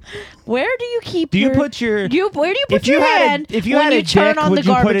 back? Where do you keep Do you your... put your? where do you put If your you had hand a, if you when had you a turn dick, on the would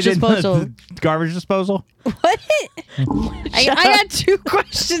you put garbage it in disposal? the garbage disposal? What? I got two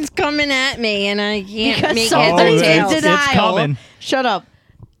questions coming at me, and I can't Because make somebody's heads or in tails. it's denial. coming. Shut up.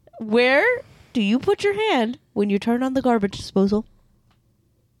 Where do you put your hand when you turn on the garbage disposal?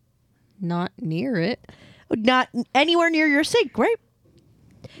 Not near it. Not anywhere near your sink, right?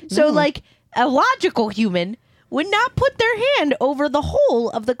 So, No. like, a logical human would not put their hand over the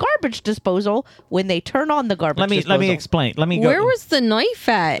hole of the garbage disposal when they turn on the garbage disposal. Let me explain. Let me go. Where was the knife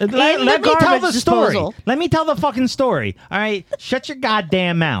at? Let in me the tell garbage the story. disposal? Let me tell the fucking story. All right, shut your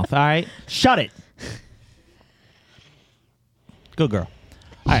goddamn mouth. All right, shut it. Good girl.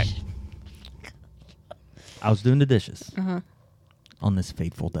 All right. I was doing the dishes on this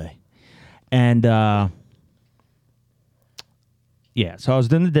fateful day, and yeah, so I was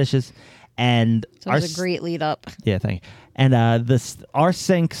doing the dishes, and That was a great lead up. yeah, thank you. And our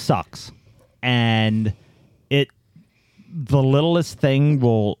sink sucks, and the littlest thing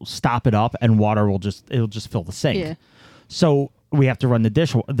will stop it up, and water will just fill the sink. Yeah. So we have to run the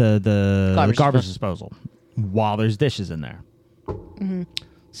Garbage garbage disposal while there's dishes in there.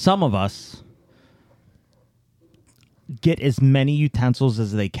 Some of us get as many utensils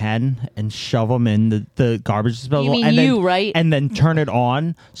as they can and shove them in the garbage disposal. You mean and you, then, right? And then turn it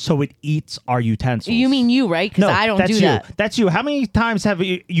on so it eats our utensils. You mean you, right? Because No, I don't that's do you. that. That's you. How many times have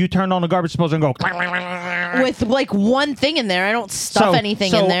you turned on the garbage disposal and go? With, like, one thing in there. I don't stuff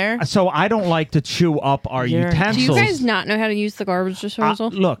anything in there. So I don't like to chew up our You're- utensils. Do you guys not know how to use the garbage disposal?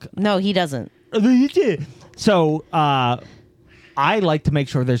 Look, No, he doesn't. so I like to make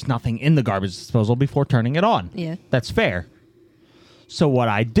sure there's nothing in the garbage disposal before turning it on. Yeah. That's fair. So what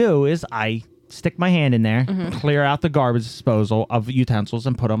I do is I stick my hand in there, clear out the garbage disposal of utensils,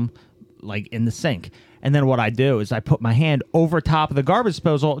 and put them like in the sink. And then what I do is I put my hand over top of the garbage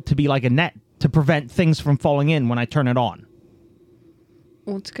disposal to be like a net to prevent things from falling in when I turn it on.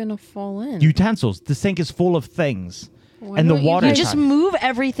 What's gonna fall in? Utensils. The sink is full of things, Why and the don't you water. You guys- just move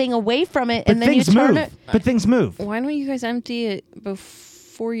everything away from it, but and then you things turn move. it. But things move. Why don't you guys empty it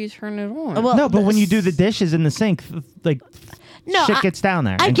before you turn it on? Well, No, but when you do the dishes in the sink, like No, shit I- gets down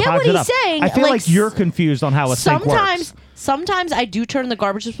there. I and get clogs what it he's up. saying, I feel like, like you're confused on how a sink works. Sometimes I do turn the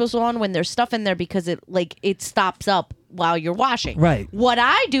garbage disposal on when there's stuff in there because it stops up while you're washing. Right. What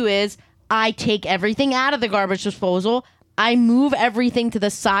I do is I take everything out of the garbage disposal. I move everything to the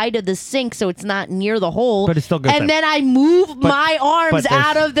side of the sink so it's not near the hole. But it still goes and there. then I move my arms But there's-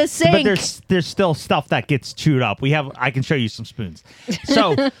 out of the sink. But there's still stuff that gets chewed up. I can show you some spoons.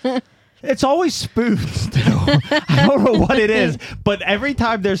 So It's always spoons, too. I don't know what it is, but every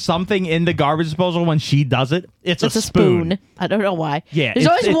time there's something in the garbage disposal when she does it, it's a spoon. I don't know why. Yeah, There's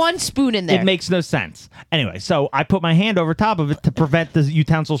always it's- one spoon in there. It makes no sense. Anyway, so I put my hand over top of it to prevent the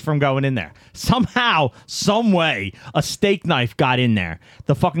utensils from going in there. Somehow, some way, a steak knife got in there.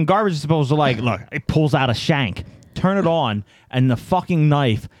 The fucking garbage disposal, like, look, it pulls out a shank. Turn it on, and the fucking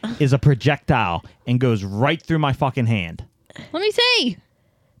knife is a projectile and goes right through my fucking hand. Let me see.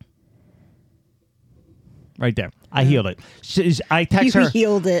 Right there. I healed it. I text You her.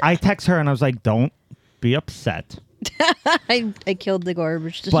 healed it. I text her and I was like, "Don't be upset." I killed the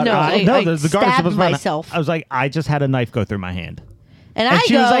garbage. But No, I the garbage stabbed was fine. myself. I was like, I just had a knife go through my hand. and And I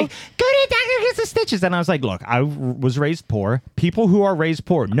she go, was like, "Go to the doctor, get the stitches." And I was like, "Look, I was raised poor. People who are raised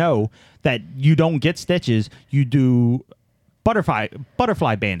poor know that you don't get stitches. You do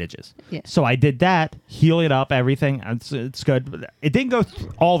butterfly bandages." Yeah. So I did that, heal it up, everything. It's good. It didn't go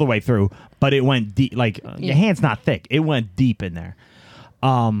all the way through, but it went deep. Like your hand's not thick. It went deep in there.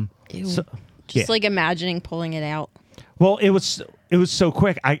 Ew. So, Just yeah. like imagining pulling it out. Well, it was so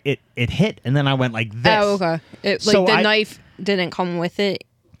quick. It hit, and then I went like this. Oh, okay. So the I- knife didn't come with it.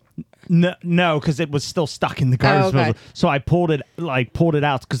 No, because it was still stuck in the garbage Oh, okay. disposal. So I pulled it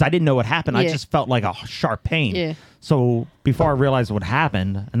out because I didn't know what happened. I Yeah. just felt like a sharp pain. Yeah. So before I realized what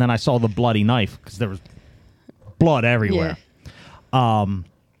happened, and then I saw the bloody knife because there was blood everywhere.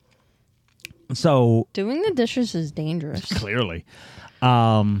 So Doing the dishes is dangerous. clearly,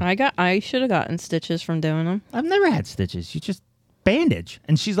 I should have gotten stitches from doing them. I've never had stitches. You just bandage.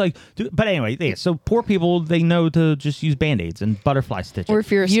 And she's like, but anyway, yeah. So poor people, they know to just use Band-Aids and butterfly stitches. Or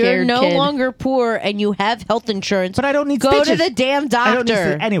if you're a you're scared no kid. longer poor and you have health insurance. But I don't need go stitches. to the damn I don't need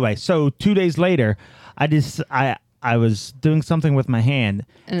doctor. anyway, so 2 days later, I was doing something with my hand,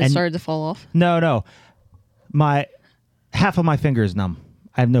 and it started to fall off. No, my half of my finger is numb.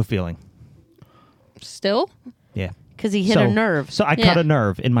 I have no feeling. Still? Yeah, Because he hit a nerve. So I cut Yeah. a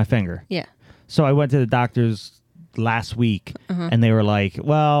nerve in my finger. Yeah. So I went to the doctors last week, and they were like,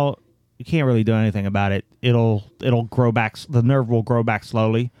 "Well, you can't really do anything about it. It'll grow back. The nerve will grow back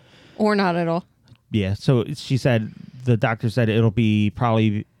slowly." Or not at all. Yeah. So she said, the doctor said it'll be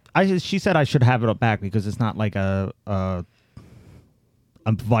probably. She said I should have it back because it's not like a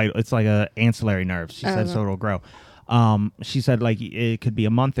vital. It's like a ancillary nerve. She said so it'll grow. She said like it could be a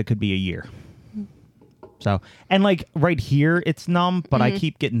month. It could be a year. So and like right here it's numb, but I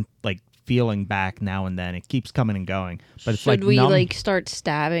keep getting like feeling back now and then. It keeps coming and going. But it's Should like we numb, like start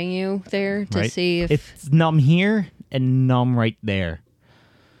stabbing you there to right? see if It's numb here and numb right there.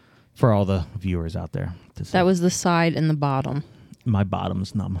 For all the viewers out there, to see. that was the side and the bottom? My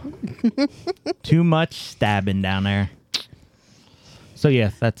bottom's numb. Too much stabbing down there. So yeah,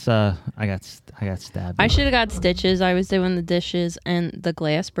 that's I got stabbed. I should have got stitches. I was doing the dishes and the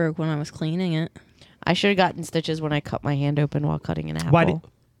glass broke when I was cleaning it. I should have gotten stitches when I cut my hand open while cutting an apple.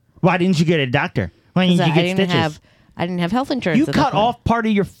 Why didn't you get a doctor? Why didn't you get stitches? I didn't have health insurance. You at that cut point. off part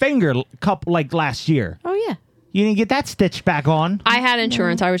of your finger like last year. Oh yeah. You didn't get that stitched back on. I had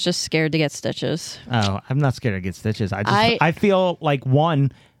insurance. I was just scared to get stitches. Oh, I'm not scared to get stitches. I feel like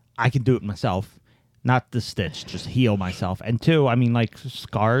one, I can do it myself. Not the stitch, just heal myself. And two, I mean, like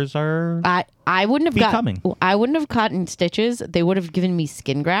scars are. I wouldn't have Becoming. I wouldn't have gotten stitches. They would have given me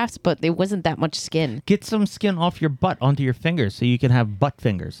skin grafts, but there wasn't that much skin. Get some skin off your butt onto your fingers so you can have butt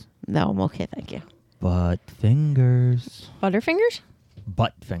fingers. No, I'm okay, thank you. Butt fingers. Butterfingers?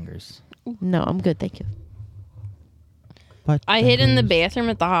 Butt fingers. No, I'm good, thank you. Butt I hid in the fingers. bathroom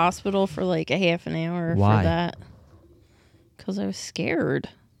at the hospital for like a half an hour Why? for that. Because I was scared.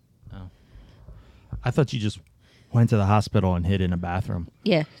 I thought you just went to the hospital and hid in a bathroom.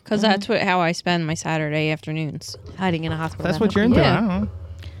 Yeah, because that's how I spend my Saturday afternoons. Hiding in a hospital. That's what you're into. Yeah. I don't know.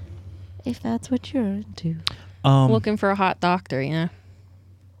 If that's what you're into. Looking for a hot doctor, you know.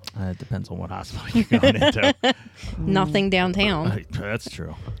 It depends on what hospital you're going into. Nothing downtown. That's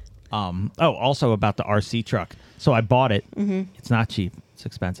true. Also about the RC truck. So I bought it. It's not cheap. It's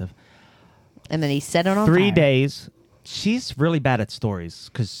expensive. And then he set it on 3 fire. days. She's really bad at stories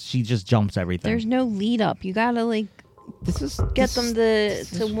because she just jumps everything. There's no lead up. You gotta like this is get this-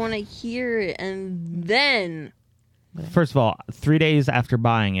 them to want to hear it, and then First of all, 3 days after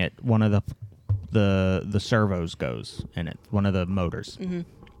buying it, one of the servos goes in it, one of the motors.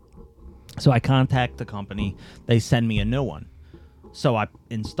 So I contact the company. They send me a new one. So I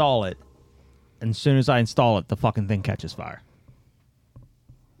install it. And as soon as I install it, the fucking thing catches fire.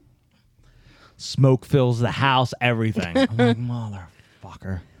 Smoke fills the house, everything. I'm like,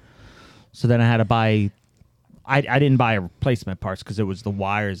 motherfucker. So then I had to buy... I didn't buy replacement parts because it was the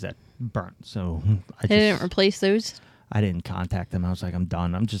wires that burnt. So they didn't replace those. I didn't contact them. I was like, I'm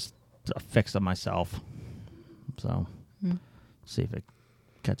done. I'm just fix them myself. So, see if it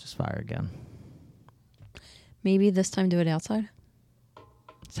catches fire again. Maybe this time do it outside.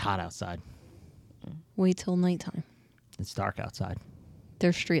 It's hot outside. Wait till nighttime. It's dark outside.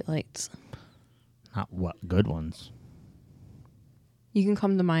 There's street lights. Not what good ones. You can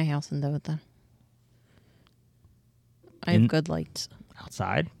come to my house and do it then. I In- have good lights.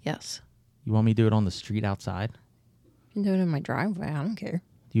 Outside? Yes. You want me to do it on the street outside? You can do it in my driveway. I don't care.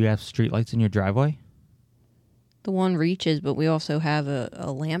 Do you have street lights in your driveway? The one reaches, but we also have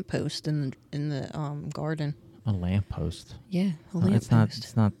a lamp post in the garden. A lamppost. Yeah, a No, lamp it's not. post.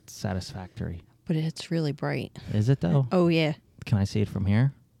 It's not satisfactory. But it's really bright. Is it though? Oh yeah, Can I see it from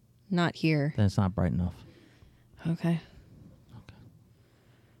here? not here. Then it's not bright enough. Okay.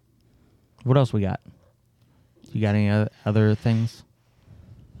 What else we got? You got any other things?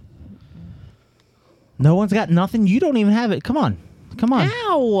 No one's got nothing. You don't even have it. Come on.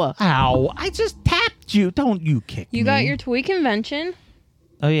 Ow! Ow! I just tapped you. Don't you kick me. You got your toy convention.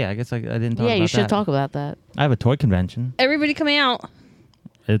 Oh yeah, I guess I didn't talk Yeah, about you should that. talk about that. I have a toy convention. Everybody come out.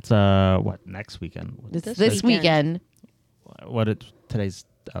 It's what next weekend? It's This this weekend. weekend. What it today's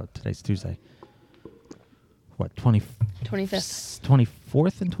Tuesday. What 25th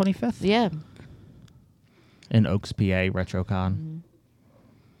 25th. and 25th Yeah. in Oaks, PA, RetroCon.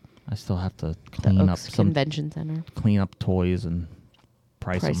 I still have to The clean up Oaks some Convention Center. clean up toys and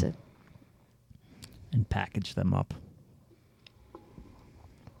price Price them it. and package them up.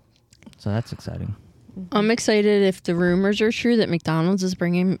 So that's exciting. I'm excited if the rumors are true that McDonald's is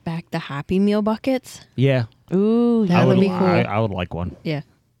bringing back the Happy Meal buckets. Yeah, Ooh, That I would would be cool. I would like one. Yeah.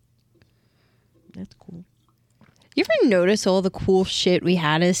 That's cool. You ever notice all the cool shit we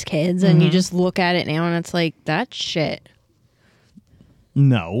had as kids and you just look at it now and it's like, that's shit.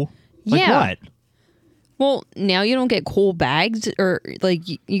 No. Like Yeah. what? Well, now you don't get cool bags or like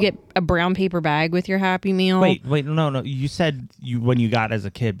you get a brown paper bag with your Happy Meal. Wait, no. You said when you got as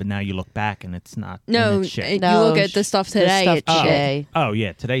a kid, but now you look back and it's not. and No, it's shit. you No, look at the stuff the today, stuff it's shit. today. Oh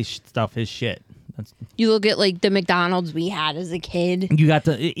yeah, today's stuff is shit. That's, You look at like the McDonald's we had as a kid. you got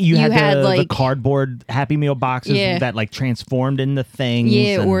you had the like- cardboard Happy Meal boxes Yeah. that like transformed into things.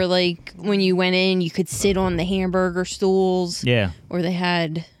 Yeah, and- or like when you went in, you could sit on the hamburger stools. yeah, Or they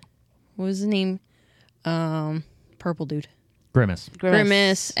had, what was the name? Purple dude. Grimace.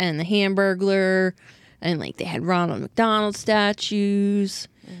 Grimace and the Hamburglar. And like they had Ronald McDonald statues.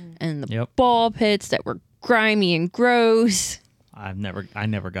 And the Yep. ball pits that were grimy and gross. I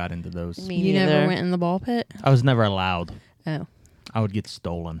never got into those. Me You neither. never went in the ball pit? I was never allowed. Oh. I would get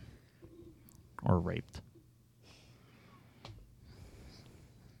stolen or raped.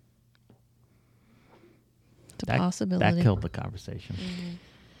 It's a possibility. That killed the conversation.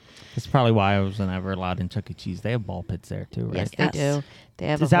 That's probably why I was never allowed in Chuck E. Cheese. They have ball pits there too, right? Yes, they Yes. do. They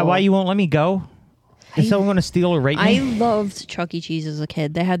have. Is that why you won't let me go? Is someone going to steal or rape I me? loved Chuck E. Cheese as a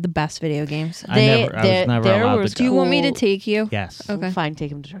kid. They had the best video games. I was never allowed to Do you go. want me to take you? Yes. Okay. Fine, take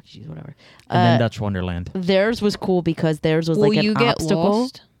them to Chuck E. Cheese, whatever. And then Dutch Wonderland. Theirs was cool because theirs was Will like an you get obstacle.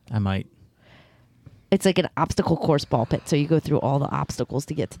 lost? I might. It's like an obstacle course ball pit, so you go through all the obstacles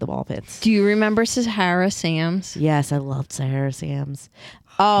to get to the ball pits. Do you remember Sahara Sam's? Yes, I loved Sahara Sam's.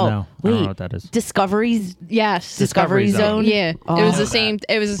 Oh, No, I wait, don't know what that is. Discoveries, Yes. Discovery Discovery Zone. Zone. Yeah. It was Oh. the same.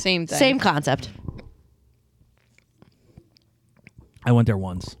 It was the same thing. Same concept. I went there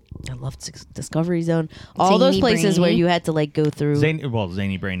once. I loved Discovery Zone. All those Zany places where Brainy. you had to like go through.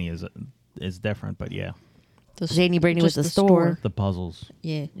 Zany Brainy is different, but yeah, Zany Brainy was just the store. the puzzles.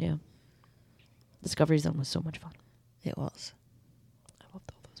 Yeah, Yeah. Discovery Zone was so much fun. it was. I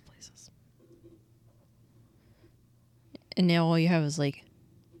loved all those places. And now all you have is like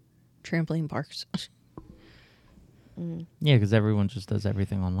trampoline parks. Yeah, because everyone just does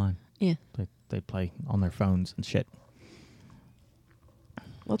everything online. Yeah. They play on their phones and shit.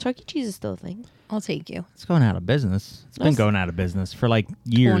 Well, Chuck E. Cheese is still a thing. I'll take you. It's going out of business. It's been That's- going out of business for like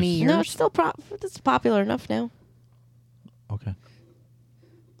years. 20 years. No, it's still it's popular enough now. Okay.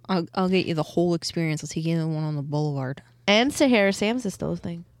 I'll get you the whole experience. I'll take you to the one on the boulevard. And Sahara Sam's is still a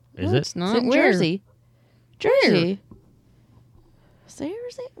thing. Is No, it? It's It's not. in Where? Jersey. Jersey. Sahara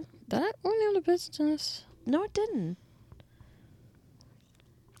Sam? That went out of business. No, it didn't.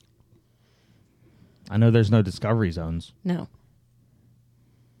 I know there's no Discovery Zones. No,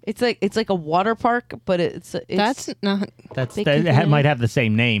 It's like a water park, but it's that's not. That's They that can- might have the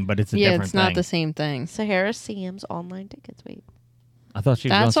same name, but it's a Yeah, different it's not thing. the same thing. Sahara Sam's online tickets. Wait, I thought she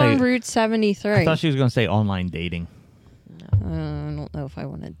was That's going on to say. Route 73. I thought she was going to say online dating. I don't know if I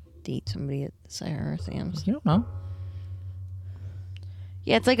want to date somebody at Sahara Sam's. You don't know.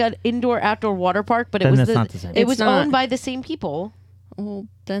 yeah, it's like an indoor outdoor water park, but it Then was that's not the same. It was It's not. owned by the same people. Well,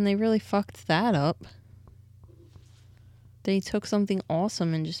 then they really fucked that up. They took something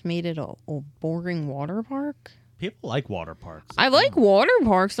awesome and just made it a boring water park. People like water parks. I like water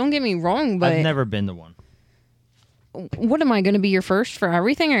parks, don't get me wrong, but I've never been to one. what am I going to be your first for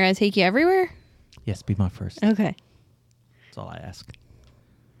everything? Or I got to take you everywhere? Yes, be my first. Okay. That's all I ask.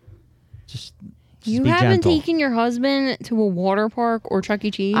 Just You be haven't gentle. taken your husband to a water park or Chuck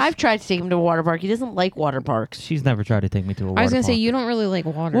E. Cheese? I've tried to take him to a water park. He doesn't like water parks. She's never tried to take me to a water I was going park. to say, you don't really like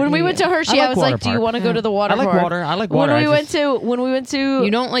water. When do we you? went to Hershey, I I, like was water like, "Do you park. want to go to the water I like park?" water. I like water. When we I went just- to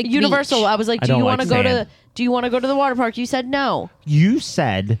You don't like Universal, beach. I was like, I "Do you don't want to like go to sand. Do you want to go to the water park?" You said no. You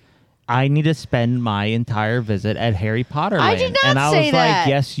said I need to spend my entire visit at Harry Potter I Land. did not and I say was that. like,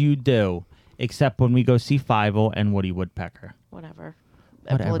 yes, you do. Except when we go see Fievel and Woody Woodpecker. Whatever.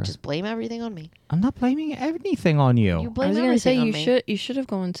 Whatever. Well, just blame everything on me. I'm not blaming anything on you. You I blame was going to say, everything on me. you should have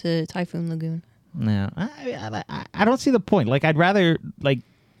gone to Typhoon Lagoon. No, I don't see the point. Like, I'd rather like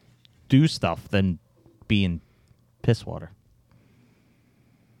do stuff than be in piss water.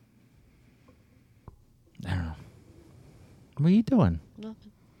 I don't know. What are you doing?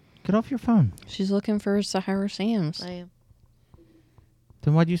 Nothing. Get off your phone. She's looking for Sahara Sam's. I am.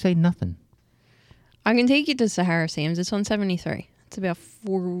 Then why'd you say nothing? I can take you to Sahara Sam's. It's on 73. It's about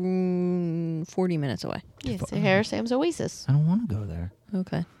 40 minutes away. Yeah, it's Harris Sam's Oasis. I don't want to go there.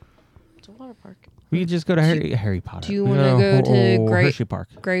 Okay. It's a water park. We could just go to Harry Potter. do you We wanna go to Hershey Park?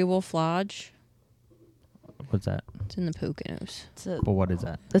 Grey Wolf Lodge. What's that? It's in the Poconos. But what is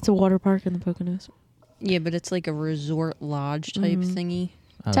that? It's a water park in the Poconos. Yeah, but it's like a resort lodge type thingy.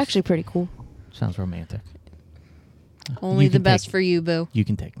 It's actually pretty cool. sounds romantic. Only You the can best take- for you, boo. You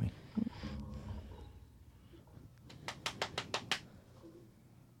can take me.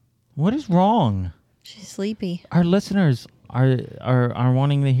 What is wrong? She's sleepy. Our listeners are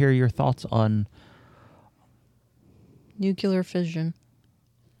wanting to hear your thoughts on Nuclear fission.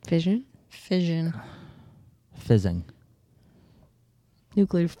 Fission? Fission. fizzing.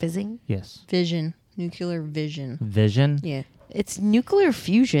 Nuclear fizzing? Yes. Vision. Nuclear vision. Vision. Yeah. It's nuclear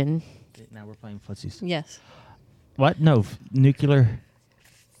fusion. Now we're playing footsies. Yes. What? No, nuclear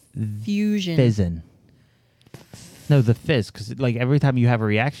Fusion. fizzing. No, the fizz, because like every time you have a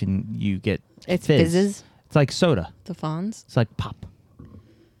reaction, you get It's fizz. fizzes. It's like soda. The Fonz? It's like pop,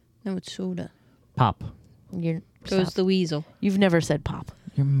 No, it's soda. pop. You're Goes stop. the weasel. You've never said pop.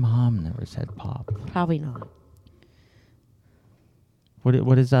 Your mom never said pop. Probably not.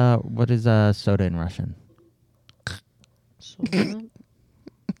 What is soda in Russian? Soda?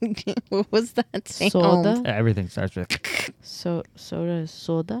 What was that sound? Soda? Everything starts with. Soda is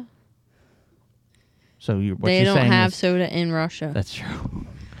soda? So you. What They you're don't saying have is- soda in Russia. That's true.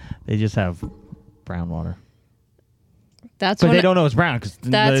 They just have brown water, That's but one. they don't know it's brown because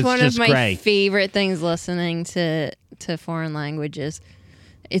That's it's one just of my gray. favorite things listening to foreign languages.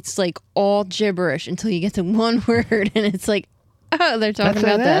 It's like all gibberish until you get to one word, and it's like, oh, they're talking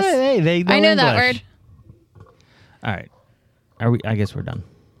about this. Hey, they know I know that English. word. All right, are we? I guess we're done.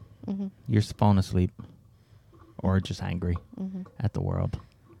 Mm-hmm. You're falling asleep, or just angry at the world.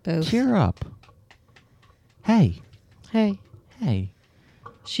 Both. Cheer up. Hey, Hey. hey.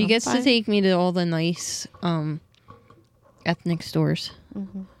 She I'm gets to fine. take me to all the nice ethnic stores.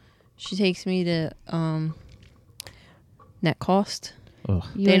 Mm-hmm. She takes me to Net Cost. Ugh.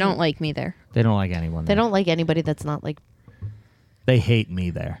 They don't like me there. They don't like anyone. They there. don't like anybody that's not like They hate me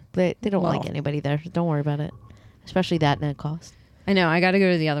there. they don't Well. like anybody there. Don't worry about it. Especially that net cost. I know. I got to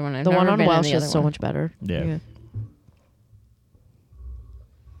go to the other one. I've The one never on been in Welsh the is other so one. much better. Yeah.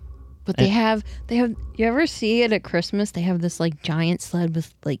 But they have. You ever see it at Christmas? They have this like giant sled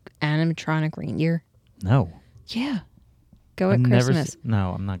with like animatronic reindeer. No. Yeah. Go I've at never Christmas.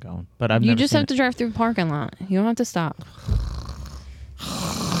 no, I'm not going. But I've You never just seen have to drive through the parking lot. You don't have to stop.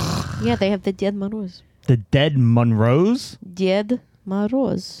 Yeah, they have the Dead Moroz. the Dead Monroes. Dead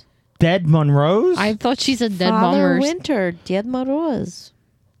Moroz. Dead Monroes. I thought she said dead Father bombers. Winter. Dead Moroz.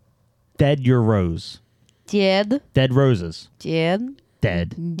 Dead your rose. Dead. Dead roses. Dead. Dead.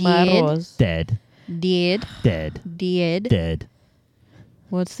 Dead. Moroz. Dead. Dead. Dead. Dead. Dead.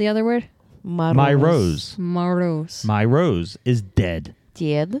 What's the other word? Moroz. My rose. Moros. My rose is dead.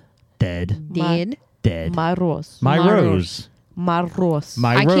 Dead. Dead. Dead. Dead. Moroz. My My rose. Moroz.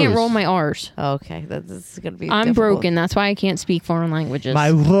 My I rose. can't roll my R's. Okay, this is gonna be. I'm difficult. broken. That's why I can't speak foreign languages.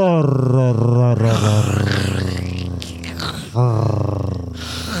 My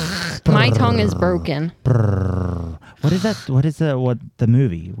My tongue is broken. What is that? What is the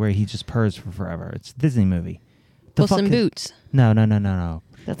movie where he just purrs for forever? It's a Disney movie. The Puss in fuck is- Boots. No, no, no, no, no.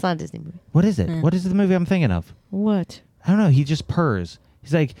 That's not a Disney movie. What is it? What is the movie I'm thinking of? What? I don't know. He just purrs.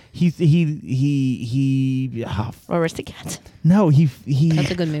 He's like Aristocats. no he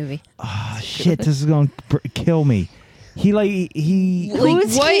That's a good movie. oh, shit, this is going to kill me. He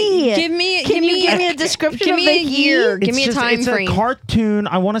Who's what? he? Give me a description Give of me the a year. he? Give me a time it's frame. a cartoon.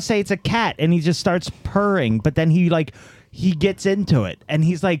 I want to say it's a cat, and he just starts purring, but then he gets into it, and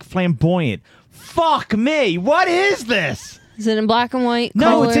he's like flamboyant. Fuck me! What is this? Is it in black and white?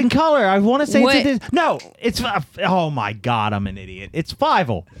 No, color? it's in color. I want to say What? no, it's oh my god, I'm an idiot. It's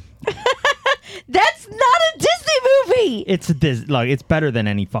Fievel. That's not a Disney movie. It's a it's better than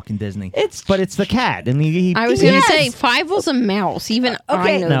any fucking Disney. But it's the cat, and he I was Yes. gonna say Fievel's a mouse. Even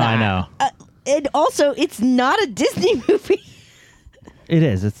Okay. I know no, that. I know and also, it's not a Disney movie. it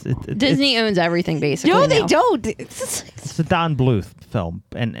is. It's Disney owns everything basically. No, they now. don't. It's a Don Bluth film,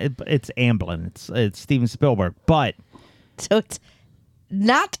 and it's Amblin. It's Steven Spielberg, but So it's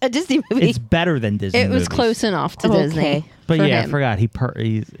not a Disney movie. it's better than Disney. It was movies. close enough to Okay. Disney. But for yeah, I him. forgot he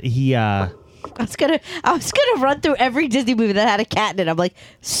I was gonna run through every Disney movie that had a cat in it. I'm like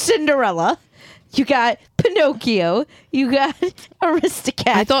Cinderella, you got Pinocchio, you got Aristocats.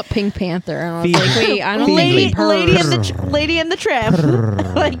 I thought Pink Panther. And I was Feely. like, wait, I don't Feely. think Lady and the Tramp.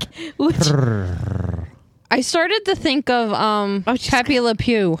 Like, which, I started to think of she's Pepe Le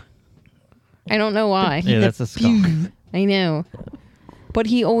Pew. I don't know why. yeah, that's a skunk. I know. But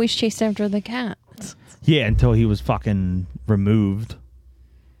he always chased after the cat. Yeah, until he was fucking removed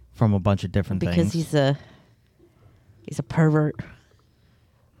from a bunch of different because things. he's a pervert.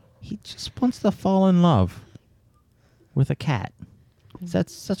 He just wants to fall in love with a cat. Is that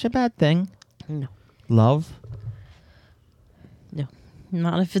such a bad thing? No, Love? no,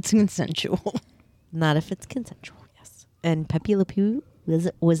 Not if it's consensual. not if it's consensual. Yes, and Pepe Le Pew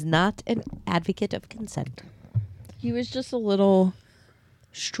was not an advocate of consent. He was just a little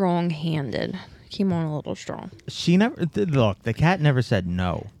strong-handed. Came on a little strong. She never look. The cat never said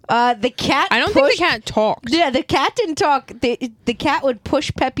no. The cat. I don't think the cat talked. Yeah, the cat didn't talk. The cat would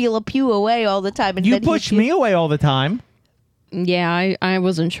push Pepe Le Pew away all the time. And You then push me away all the time. Yeah, I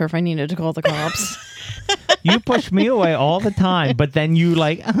wasn't sure if I needed to call the cops. You push me away all the time, but then you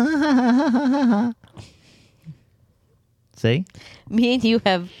like. See? Me and you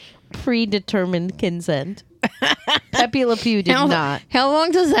have predetermined consent. Pepe Le Pew did not. How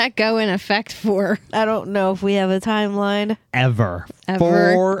long does that go in effect for? I don't know if we have a timeline, Ever.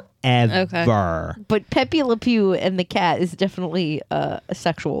 Ever. Forever. but Pepe Le Pew and the cat is definitely a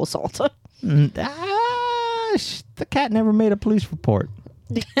sexual assault. The cat never made a police report.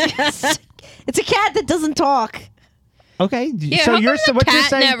 It's a cat that doesn't talk. Okay. Yeah, so how you're come so the what you're cat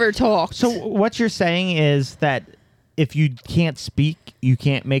saying. never talked. So what you're saying is that if you can't speak, you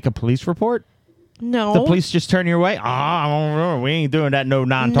can't make a police report? No. The police just turn your way? I don't know. We ain't doing that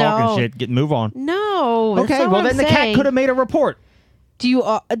non-talking No. shit. Move on. No. that's Okay, not well what then I'm the cat saying. could have made a report. Do you?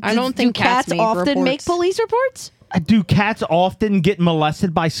 I don't think do cats cats make often make reports. police reports? Do cats often get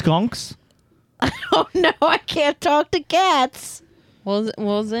molested by skunks? Oh no, I can't talk to cats.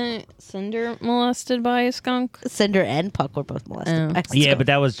 Wasn't Cinder molested by a skunk? Cinder and Puck were both molested. Oh. by Yeah, skunk. but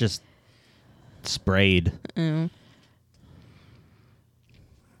that was just sprayed. Oh.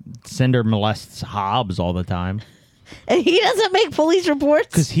 Cinder molests Hobbs all the time And he doesn't make police reports.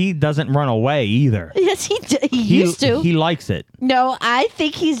 because he doesn't run away either. Yes, he used to. He likes it. No, I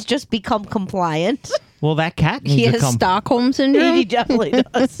think he's just become compliant. Well, that cat needs He to has come. Stockholm syndrome. He definitely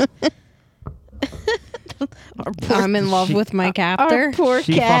does. I'm in love with my captor. Our poor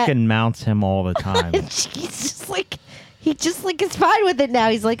She cat. fucking mounts him all the time. He just like is fine with it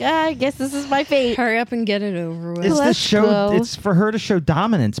now. He's like, I guess this is my fate. Hurry up and get it over with. It's the Let's show. go. It's for her to show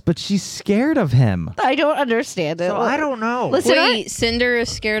dominance, but she's scared of him. I don't understand it. So I don't know. Listen, Wait, Cinder is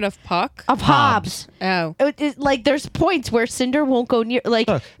scared of Puck? of Hobbs. Oh. Like there's points where Cinder won't go near. Like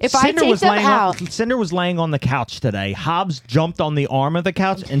Look, if I take them out, Cinder was laying on the couch today. Hobbs jumped on the arm of the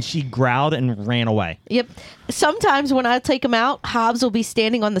couch and she growled and ran away. yep. Sometimes when I take him out, Hobbs will be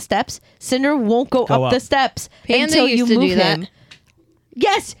standing on the steps. Cinder won't go up the steps Panda until used you to move do that. him.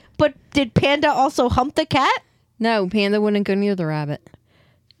 Yes, but did Panda also hump the cat? No, Panda wouldn't go near the rabbit.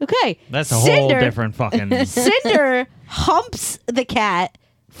 Okay, That's a whole Cinder- different fucking. Cinder humps the cat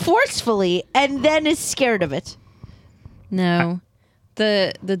forcefully and then is scared of it. No.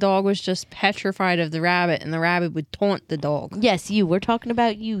 The dog was just petrified of the rabbit, and the rabbit would taunt the dog. Yes, you. We're talking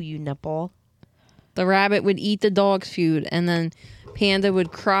about you nutball. The rabbit would eat the dog's food, and then Panda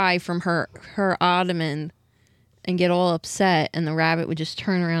would cry from her ottoman and get all upset, and the rabbit would just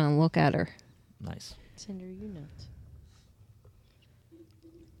turn around and look at her. Nice. Cinder, you nuts.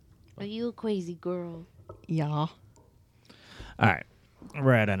 Are you a crazy girl? Yeah. All right,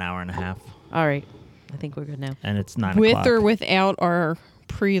 we're at an hour and a half, All right. I think we're good now. and it's 9 With o'clock. or without our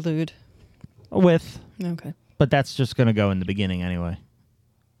prelude. With, Okay. but that's just going to go in the beginning anyway.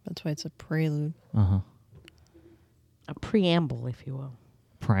 That's why it's a prelude. Uh-huh. A preamble, if you will.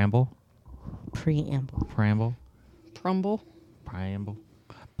 Preamble? Preamble. Preamble? Prumble. Preamble?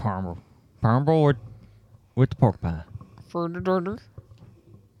 Preamble. Preamble with the pork pie. Further dirter.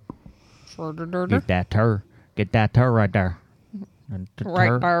 Get that tur. Get that tur right there. The Right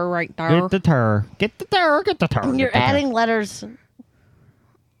tur. there, right there. Get the tur. Get the tur. Get the tur. You're Get the tur. adding letters.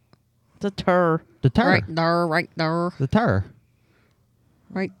 The tur. the tur. Right there, right there. The tur.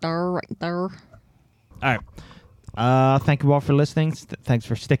 Right there, right there. All right. Thank you all for listening. Thanks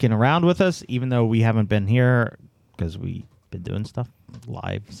for sticking around with us, even though we haven't been here because we've been doing stuff,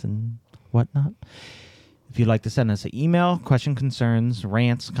 lives and whatnot. If you'd like to send us an email, question, concerns,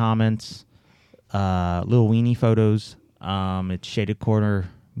 rants, comments, little weenie photos, it's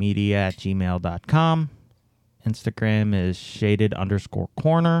shadedcornermedia@gmail.com. Instagram is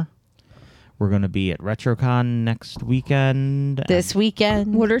shaded_corner. We're going to be at RetroCon next weekend. This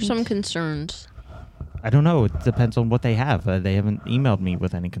weekend. What are some concerns? I don't know. It depends on what they have. They haven't emailed me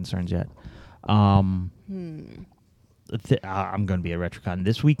with any concerns yet. I'm going to be at RetroCon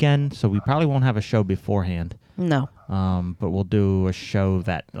this weekend, so we probably won't have a show beforehand. No. But we'll do a show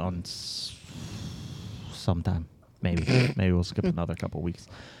that on sometime. Maybe. Maybe we'll skip another couple weeks.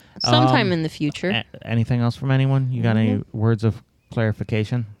 Sometime in the future. Anything else from anyone? You got any words of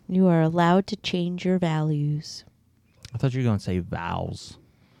clarification? You are allowed to change your values. I thought you were going to say vowels.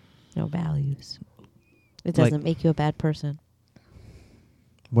 No values. It Like- doesn't make you a bad person.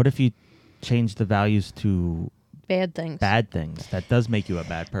 What if you change the values to Bad things. bad things? That does make you a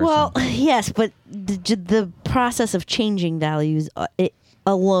bad person. Well, yes, but the process of changing values it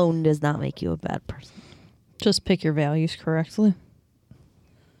alone does not make you a bad person. Just pick your values correctly.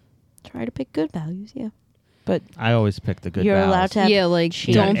 Try to pick good values, yeah. But I always pick the good you're vowels. allowed to have Yeah, like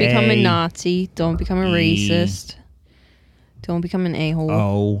You got don't an become a A, Nazi. Don't become a E. racist. Don't become an a-hole.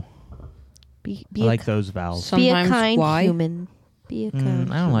 Oh, be I like those vowels. So- be a sometimes kind why? human. Be a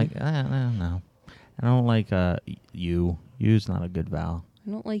kind I don't like. I don't know. I don't like you. You's not a good vowel.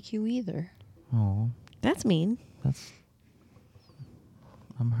 I don't like you either. Oh, That's mean. that's.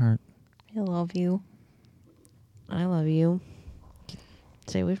 I'm hurt. I love you. I love you.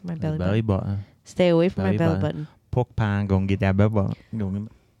 Stay away from my belly, Belly button. button. Stay away from my belly belly button. button. Pork pie gonna get that belly button.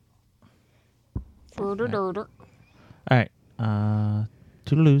 Further dirter. All right.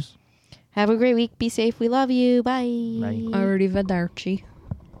 Toodaloos. Have a great week. Be safe. We love you. Bye. Bye. Arrivederci.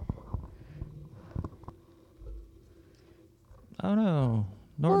 Oh no,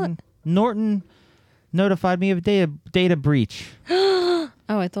 Norton notified me of a data breach. Oh,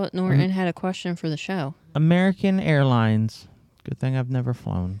 I thought Norton had a question for the show. American Airlines. Good thing I've never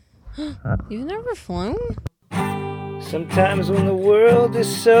flown. You've never flown? Sometimes when the world is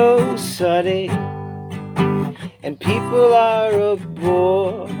so sunny and people are a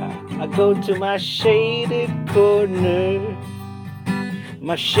bore, I go to my shaded corner,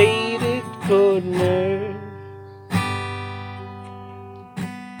 my shaded corner.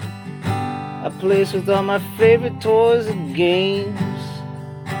 A place with all my favorite toys and games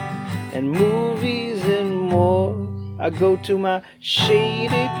and movies and more. I go to my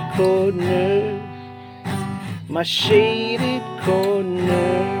shaded corner, my shaded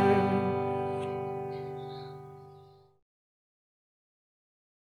corner.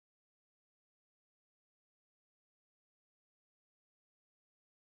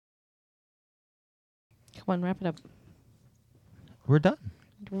 Come on, wrap it up. We're done.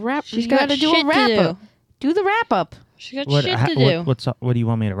 Wrap. She's you got gotta do shit a wrap to up. Do the wrap up. She got What, shit ha- to do. what do you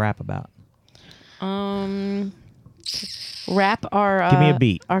want me to rap about? Wrap our. Give me a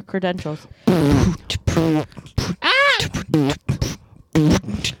beat. Our credentials.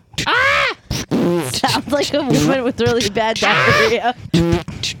 Sounds like a woman with really bad diarrhea.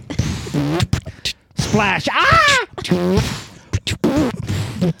 Splash! Ah!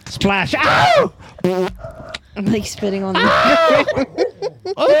 Splash! Ow! I'm like spitting on the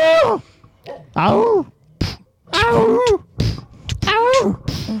Oh! Ow! Ow! Ow!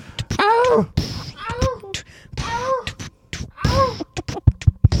 Ow!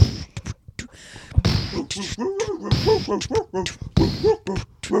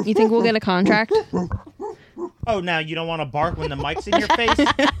 You think we'll get a contract? Oh, now you don't want to bark when the mic's in your face?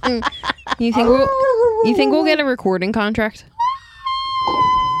 You think we'll get a recording contract?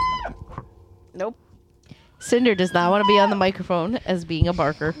 Nope. Cinder does not want to be on the microphone as being a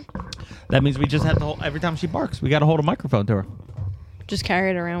barker. That means we just have to hold, every time she barks, we got to hold a microphone to her. Just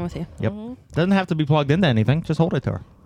carry it around with you. Yep. Doesn't have to be plugged into anything. Just hold it to her.